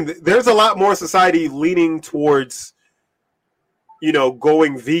 again, there's a lot more society leaning towards,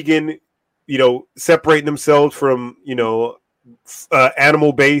 going vegan, separating themselves from,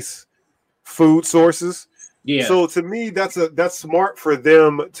 animal-based food sources. Yeah. So to me, that's smart for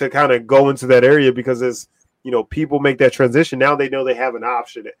them to kind of go into that area because as people make that transition, now they know they have an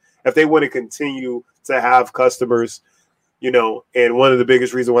option if they want to continue to have customers. And one of the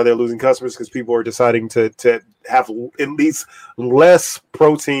biggest reasons why they're losing customers because people are deciding to have at least less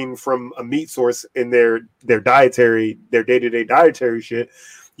protein from a meat source in their day-to-day dietary shit.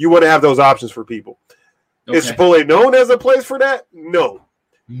 You want to have those options for people. Okay. Is Chipotle known as a place for that? No.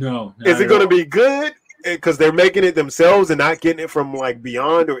 Is it going to be good because they're making it themselves and not getting it from like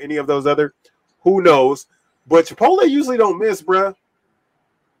Beyond or any of those other? Who knows? But Chipotle usually don't miss, bruh.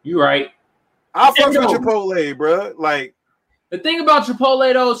 You right. I fuck with Chipotle, bruh. Like. The thing about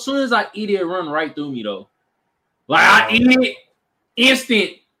Chipotle, though, as soon as I eat it run right through me, though. Like, I eat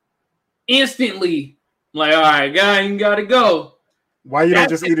it instantly. Like, all right, guy, you gotta go. Why you don't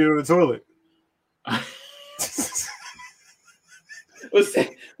just eat it on the toilet?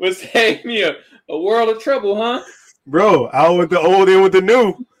 Would save me a world of trouble, huh? Bro, out with the old, in with the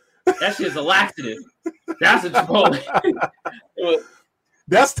new. That shit's a laxative. That's a Chipotle.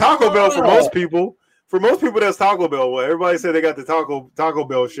 That's Taco Bell for most people. For most people, that's Taco Bell. Well, everybody said they got the Taco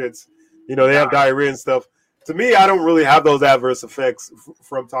Bell shits. They have diarrhea and stuff. To me, I don't really have those adverse effects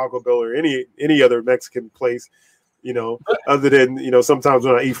from Taco Bell or any other Mexican place. Other than sometimes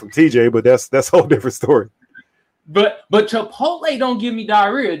when I eat from TJ, but that's a whole different story. But Chipotle don't give me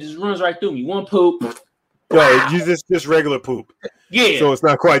diarrhea; it just runs right through me. One poop. Right, you just regular poop. Yeah. So it's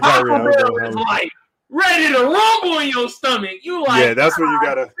not quite diarrhea. Taco Bell is like ready to rumble in your stomach. You like, yeah, that's where you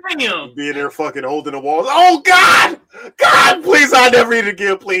gotta be in there fucking holding the walls. Oh God, please, I never eat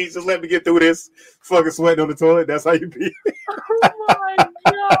again. Please, just let me get through this. Fucking sweating on the toilet. That's how you be. Oh my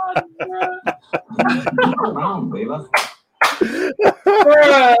God, bro.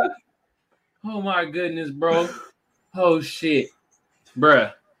 Bruh. Oh my goodness, bro. Oh shit,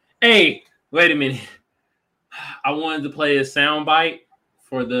 bruh. Hey, wait a minute. I wanted to play a soundbite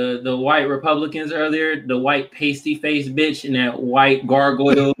for the white Republicans earlier, the white pasty face bitch and that white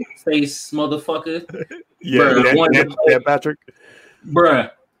gargoyle face motherfucker. Yeah, bruh, Patrick.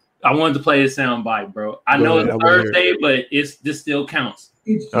 Bruh, I wanted to play the soundbite, bro. I know it's Thursday, but this still counts.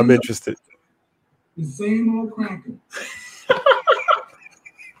 I'm interested. The same old cracker.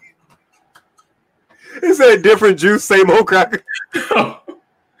 Is that different juice, same old cracker?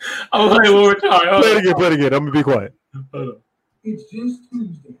 I'm like, one more time. Play it again. I'm gonna be quiet. It's just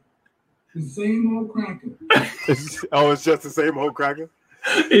Tuesday. The same old cracker. It's just the same old cracker?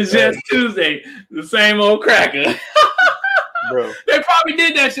 It's just Tuesday. The same old cracker. Bro. They probably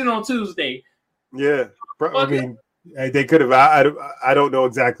did that shit on Tuesday. Yeah. I mean, they could have. I don't know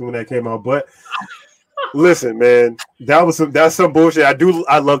exactly when that came out, but listen, man, that's some bullshit. I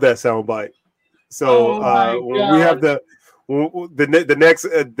love that soundbite. So when we have the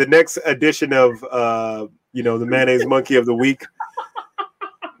next edition of the mayonnaise monkey of the week,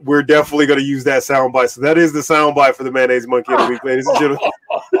 we're definitely going to use that soundbite. So that is the soundbite for the mayonnaise monkey of the week, ladies and gentlemen.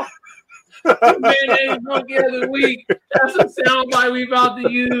 Mayonnaise monkey of the week. That's a soundbite we about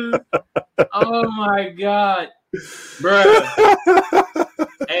to use. Oh my god, bro.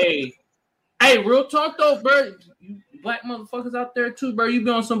 Hey, real talk though, bro. You black motherfuckers out there too, bro. You be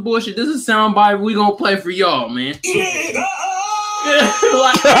on some bullshit. This is a soundbite we gonna play for y'all, man.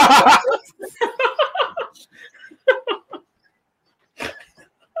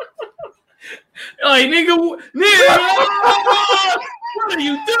 Like nigga, what are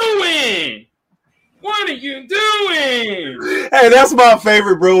you doing? What are you doing? Hey, that's my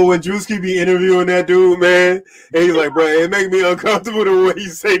favorite, bro. When Drewski be interviewing that dude, man, and he's like, bro, it make me uncomfortable the way you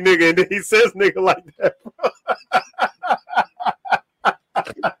say nigga, and then he says nigga like that, bro.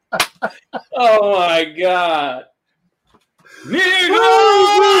 Oh my god. Nigga!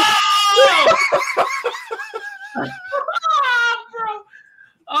 Bro.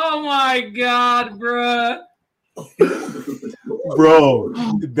 Oh my god, bro. Bro,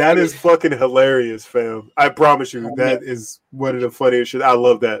 that is fucking hilarious, fam. I promise you, that is one of the funniest shit. I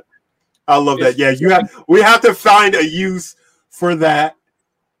love that. Yeah, we have to find a use for that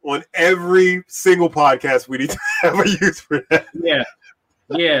on every single podcast. We need to have a use for that.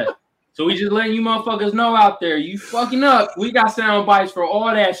 Yeah. So we just letting you motherfuckers know out there, you fucking up. We got sound bites for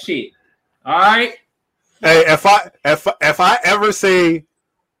all that shit. All right. Hey, if I ever say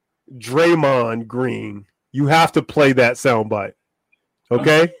Draymond Green, you have to play that soundbite.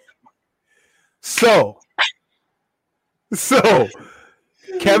 Okay? So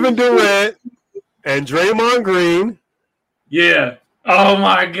Kevin Durant and Draymond Green. Yeah. Oh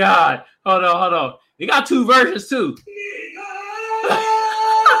my God. Hold on. You got two versions too.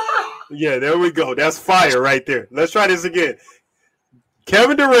 Yeah, there we go. That's fire right there. Let's try this again.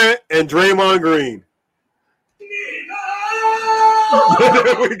 Kevin Durant and Draymond Green.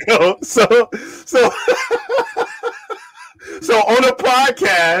 There we go. So on a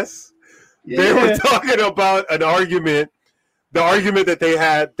podcast, they were talking about an argument, the argument that they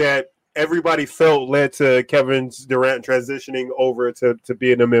had that everybody felt led to Kevin Durant transitioning over to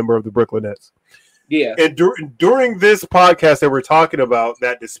being a member of the Brooklyn Nets. Yeah. And during this podcast, they were talking about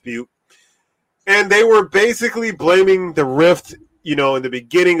that dispute, and they were basically blaming the rift, in the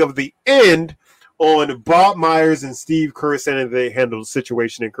beginning of the end on Bob Myers and Steve Kerr saying that they handled the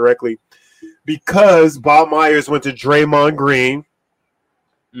situation incorrectly because Bob Myers went to Draymond Green.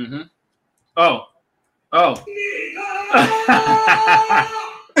 Mm-hmm. Oh.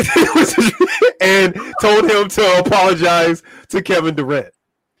 And told him to apologize to Kevin Durant.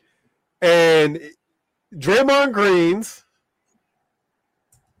 And Draymond Green's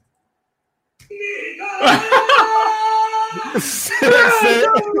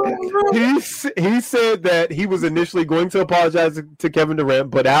he said that he was initially going to apologize to Kevin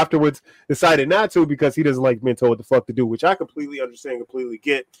Durant, but afterwards decided not to because he doesn't like being told what the fuck to do, which I completely understand, completely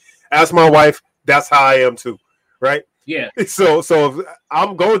get. Ask my wife, that's how I am too, right? Yeah. So if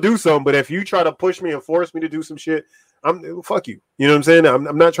I'm going to do something, but if you try to push me and force me to do some shit, fuck you. You know what I'm saying?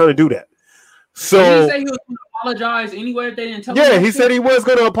 I'm not trying to do that. So did he say he was going to apologize anyway if they didn't tell him? Yeah, he said he was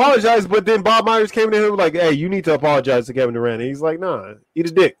going to apologize, but then Bob Myers came to him like, "Hey, you need to apologize to Kevin Durant." And he's like, "Nah, eat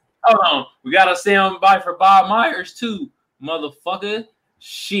his dick." Hold on, we got to sound bite for Bob Myers too, motherfucker.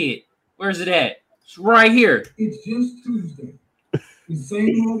 Shit, where's it at? It's right here. It's just Tuesday. The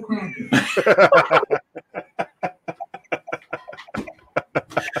same old cracker.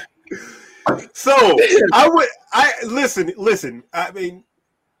 So listen. I mean,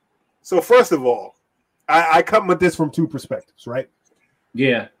 so first of all, I come with this from two perspectives, right?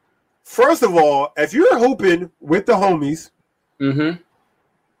 Yeah. First of all, if you're hooping with the homies,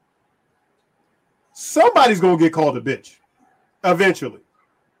 somebody's gonna get called a bitch eventually.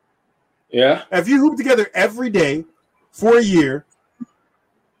 Yeah. If you hoop together every day for a year,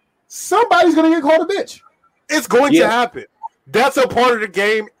 somebody's gonna get called a bitch. It's going to happen. That's a part of the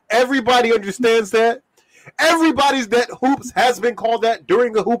game. Everybody understands that. Everybody's that hoops has been called that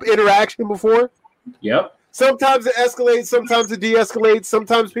during a hoop interaction before. Yep. Sometimes it escalates, sometimes it de-escalates,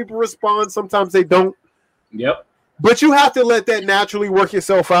 sometimes people respond, sometimes they don't. Yep. But you have to let that naturally work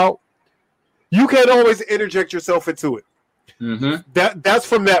yourself out. You can't always interject yourself into it. Mm-hmm. That's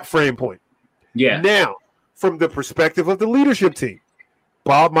from that frame point. Yeah. Now, from the perspective of the leadership team,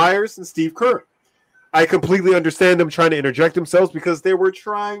 Bob Myers and Steve Kerr, I completely understand them trying to interject themselves because they were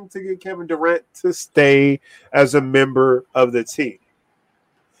trying to get Kevin Durant to stay as a member of the team.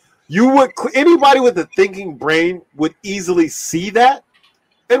 Anybody with a thinking brain would easily see that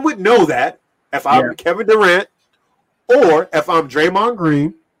and would know that if I'm Kevin Durant or if I'm Draymond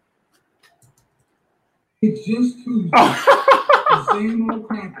Green. It's just Tuesday. The same old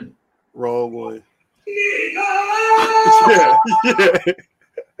cracker. Wrong one. Yeah.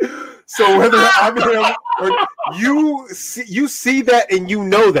 So whether I'm him or you see that and you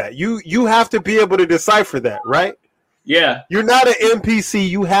know that. You have to be able to decipher that, right? Yeah. You're not an NPC.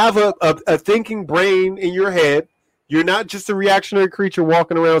 You have a thinking brain in your head. You're not just a reactionary creature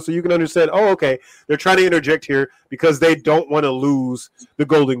walking around, so you can understand, oh, okay, they're trying to interject here because they don't want to lose the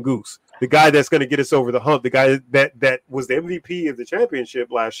golden goose, the guy that's going to get us over the hump, the guy that was the MVP of the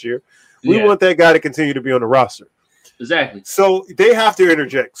championship last year. We want that guy to continue to be on the roster. Exactly. So they have to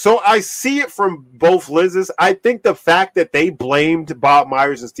interject. So I see it from both lenses. I think the fact that they blamed Bob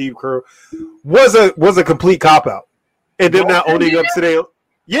Myers and Steve Kerr was a complete cop-out. And them not owning up to their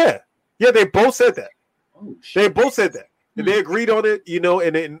they both said that. Oh, shit. They both said that. And they agreed on it,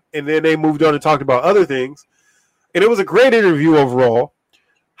 and then they moved on and talked about other things. And it was a great interview overall.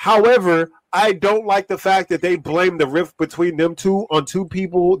 However, I don't like the fact that they blamed the rift between them two on two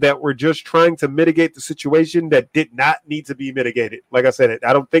people that were just trying to mitigate the situation that did not need to be mitigated. Like I said,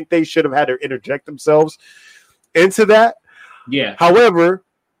 I don't think they should have had to interject themselves into that. Yeah. However,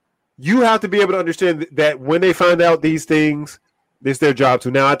 you have to be able to understand that when they find out these things, it's their job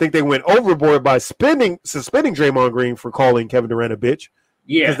to. Now, I think they went overboard by suspending Draymond Green for calling Kevin Durant a bitch.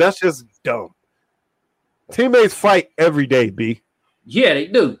 Yeah. Because that's just dumb. Teammates fight every day, B. Yeah, they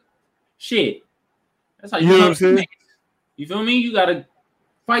do. Shit. That's how you know what I'm saying? You feel me? You got to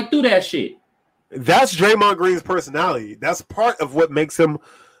fight through that shit. That's Draymond Green's personality. That's part of what makes him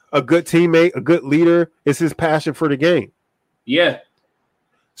a good teammate, a good leader. It's his passion for the game. Yeah.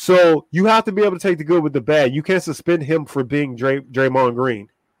 So you have to be able to take the good with the bad. You can't suspend him for being Draymond Green.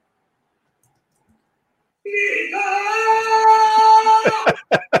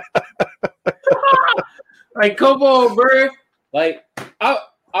 Like, come on, bro. Like, I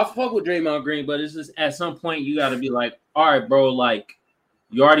fuck with Draymond Green, but it's just at some point you got to be like, all right, bro. Like,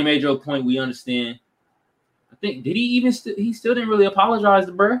 you already made your point. We understand. I think did he even he still didn't really apologize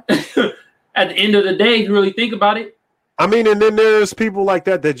to bro. At the end of the day, if you really think about it. I mean, and then there's people like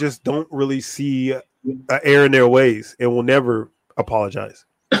that just don't really see error in their ways and will never apologize.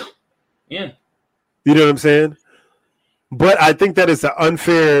 Yeah. You know what I'm saying? But I think that it's an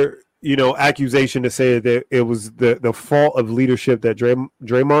unfair, accusation to say that it was the fault of leadership that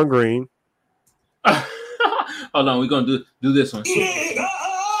Draymond Green. Hold on, we're gonna do this one.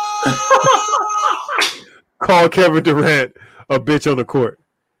 Call Kevin Durant a bitch on the court.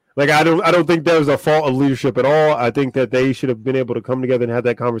 Like I don't think that was a fault of leadership at all. I think that they should have been able to come together and have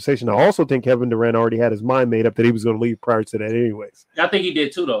that conversation. I also think Kevin Durant already had his mind made up that he was going to leave prior to that anyways. I think he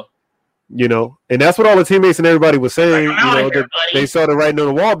did too, though. And that's what all the teammates and everybody was saying. That they saw the writing on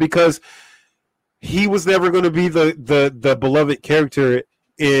the wall because he was never going to be the beloved character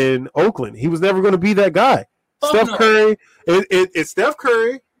in Oakland. He was never going to be that guy. Curry. It's Steph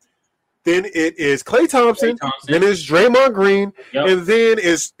Curry. Then it is Klay Thompson. Then it's Draymond Green. Yep. And then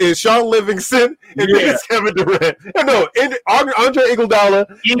it's Sean Livingston. And then it's Kevin Durant. And Andre Iguodala.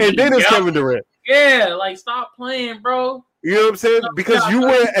 And then it's Kevin Durant. Yeah, like stop playing, bro. You know what I'm saying? Because you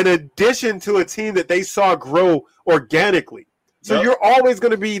were an addition to a team that they saw grow organically. So you're always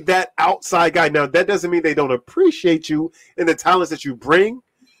going to be that outside guy. Now, that doesn't mean they don't appreciate you and the talents that you bring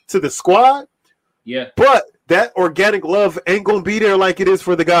to the squad. Yeah. But that organic love ain't going to be there like it is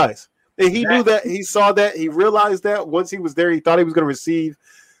for the guys. And he knew that. He saw that. He realized that once he was there, he thought he was going to receive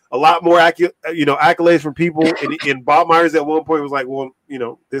a lot more accolades from people. And Bob Myers at one point was like, well,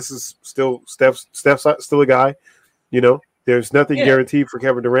 this is still Steph's still a guy. There's nothing guaranteed for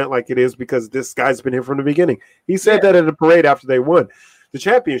Kevin Durant like it is because this guy's been here from the beginning. He said that at a parade after they won the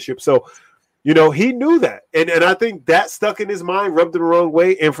championship. So You know, he knew that. And I think that stuck in his mind, rubbed it the wrong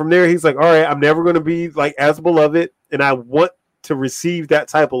way. And from there, he's like, all right, I'm never going to be like as beloved. And I want to receive that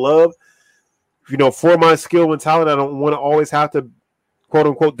type of love, you know, for my skill and talent. I don't want to always have to, quote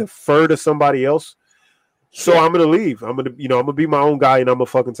unquote, defer to somebody else. So I'm going to leave. I'm going to be my own guy and I'm going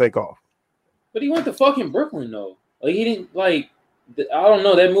to fucking take off. But he went to fucking Brooklyn, though. Like, he didn't, like, I don't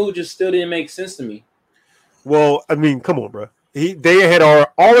know. That move just still didn't make sense to me. Well, I mean, come on, bro.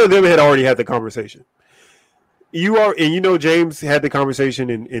 All of them had already had the conversation. James had the conversation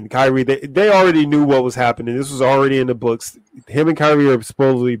in Kyrie. They already knew what was happening. This was already in the books. Him and Kyrie are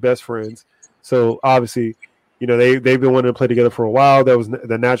supposedly best friends. So obviously, you know, they've been wanting to play together for a while.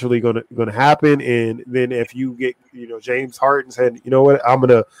 That naturally going to happen. And then if you get, you know, James Harden said, you know what, I'm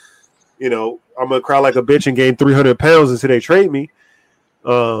gonna cry like a bitch and gain 300 pounds until they trade me.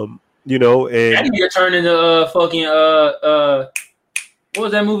 You know, and you're turning to fucking what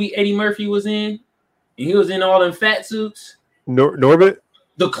was that movie Eddie Murphy was in? And he was in all them fat suits. Norbit?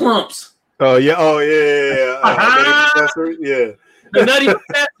 The Clumps. Oh yeah. Yeah. The Nutty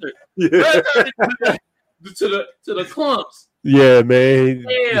Professor. Yeah. to the Clumps. Yeah, man.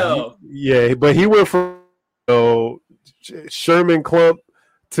 Yeah. Yeah, but he went from Sherman Clump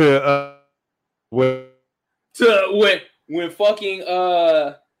to when fucking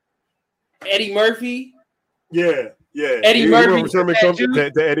Eddie Murphy. Yeah. Eddie Murphy went from Sherman Clump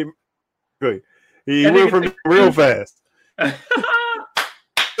to Eddie. Good. He went from real fast.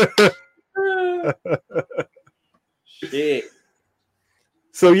 Shit.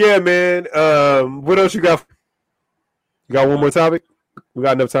 So yeah, man. What else you got? You got one more topic? We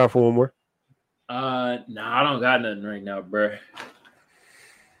got enough time for one more. Nah, I don't got nothing right now, bro.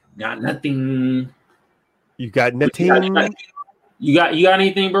 Got nothing. You got nothing. You got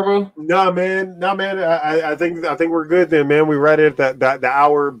anything, bro? Nah, man. I think we're good then, man. We're right at the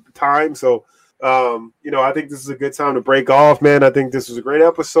hour time, so you know, I think this is a good time to break off, man. I think this was a great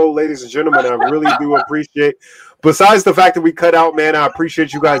episode, ladies and gentlemen. I really do appreciate. Besides the fact that we cut out, man, I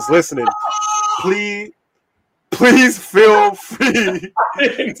appreciate you guys listening. Please feel free to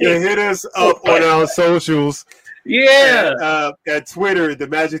hit us up on our socials. Yeah. At Twitter, the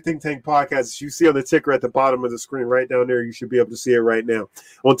Magic Think Tank Podcast. You see on the ticker at the bottom of the screen right down there. You should be able to see it right now.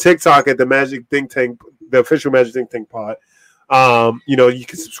 On TikTok at the Magic Think Tank, the official Magic Think Tank Pod. You know, you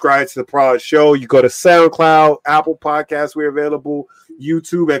can subscribe to the Pod Show. You go to SoundCloud, Apple Podcasts. We're available.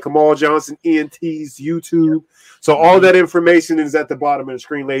 YouTube at Kamal Johnson ENT's YouTube. So all that information is at the bottom of the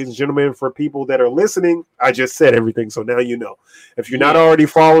screen, ladies and gentlemen. For people that are listening, I just said everything, so now you know. If you're not already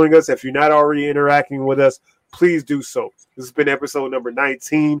following us, if you're not already interacting with us, please do so. This has been episode number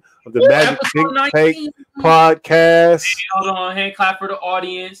 19 of the Magic Think Tank Podcast. Hey, hold on, hand clap for the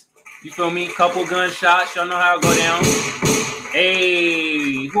audience. You feel me? Couple gunshots. Y'all know how it go down.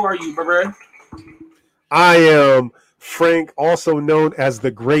 Hey, who are you, bro? I am Frank, also known as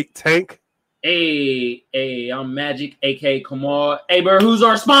the Great Tank. Hey, I'm Magic, aka Kamal. Hey, bro, who's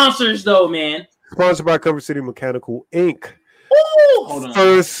our sponsors, though, man? Sponsored by Cover City Mechanical Inc. Ooh, hold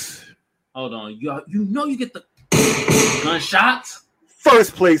on. Hold on. You know you get the gunshots.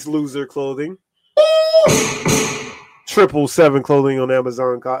 First place loser clothing. Ooh. 777 clothing on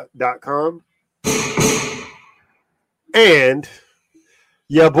Amazon.com. And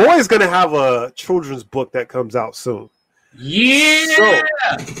yeah, boy's gonna have a children's book that comes out soon. Yeah. So,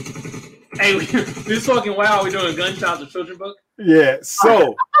 hey, this fucking wow, we're doing gunshots, a children's book. Yeah.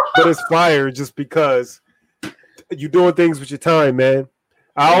 So, but it's fire just because you're doing things with your time, man.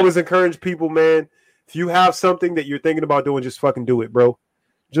 I always encourage people, man. If you have something that you're thinking about doing, just fucking do it, bro.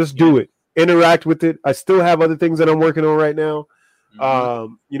 Just do it. Interact with it. I still have other things that I'm working on right now,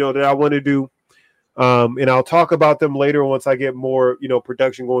 you know, that I want to do. And I'll talk about them later once I get more, you know,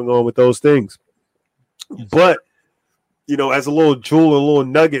 production going on with those things. But, you know, as a little jewel, a little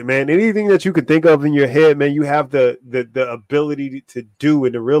nugget, man, anything that you can think of in your head, man, you have the ability to do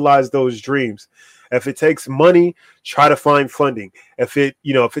and to realize those dreams. If it takes money, try to find funding. If it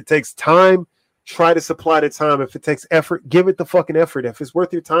takes time, try to supply the time. If it takes effort, give it the fucking effort. If it's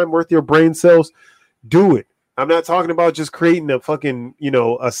worth your time, worth your brain cells, do it. I'm not talking about just creating a fucking, you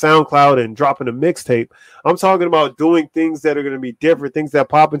know, a SoundCloud and dropping a mixtape. I'm talking about doing things that are going to be different, things that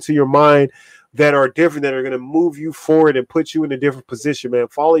pop into your mind that are different, that are going to move you forward and put you in a different position, man.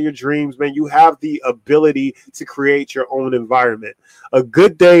 Follow your dreams, man. You have the ability to create your own environment. A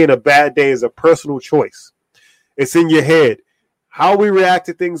good day and a bad day is a personal choice. It's in your head. How we react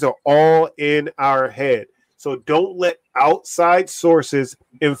to things are all in our head. So don't let outside sources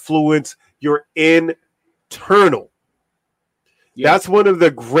influence your internal. Yeah. That's one of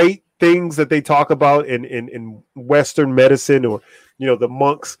the great things that they talk about in Western medicine, or, the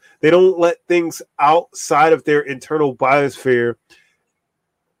monks. They don't let things outside of their internal biosphere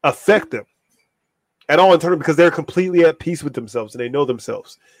affect them at all internal, because they're completely at peace with themselves and they know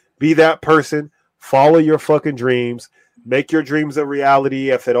themselves. Be that person. Follow your fucking dreams. Make your dreams a reality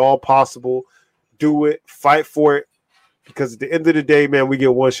if at all possible. Do it. Fight for it. Because at the end of the day, man, we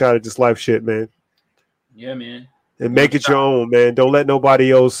get one shot at this life shit, man. Yeah, man. And make it your own, man. Don't let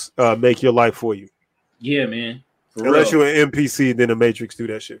nobody else make your life for you. Yeah, man. Unless you're an NPC, then the Matrix do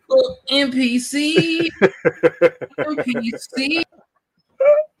that shit. NPC. NPC.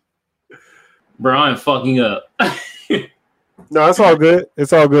 Bro, I'm fucking up. No, it's all good.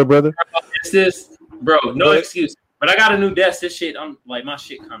 It's all good, brother. It's this, bro. No excuse. But I got a new desk. This shit, I'm like, my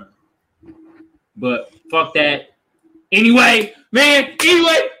shit kind of. But fuck that. Anyway, man.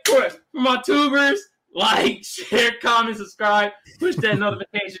 Anyway, for my tubers, like, share, comment, subscribe, push that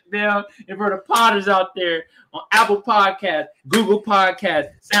notification bell. And for the potters out there on Apple Podcasts, Google Podcasts,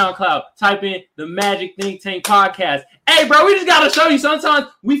 SoundCloud, type in the Magic Think Tank Podcast. Hey, bro, we just gotta show you. Sometimes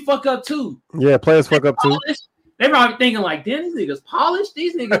we fuck up too. Yeah, players fuck up too. They probably thinking like, damn, these niggas polished.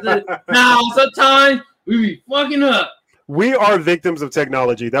 These niggas. Now, sometimes we be fucking up. We are victims of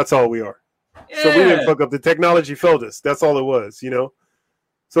technology. That's all we are. Yeah. So we didn't fuck up. The technology failed us. That's all it was,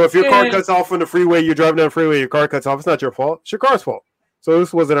 So if your car cuts off on the freeway, you're driving down the freeway, your car cuts off, it's not your fault. It's your car's fault. So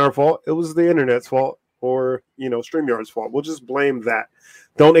this wasn't our fault. It was the internet's fault or, StreamYard's fault. We'll just blame that.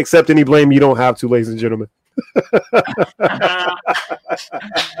 Don't accept any blame you don't have to, ladies and gentlemen.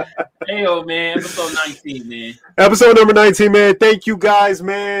 Hey, man. Episode 19, man. Episode number 19, man. Thank you guys,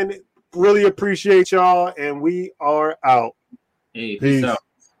 man. Really appreciate y'all. And we are out. Hey, peace out.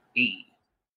 Hey.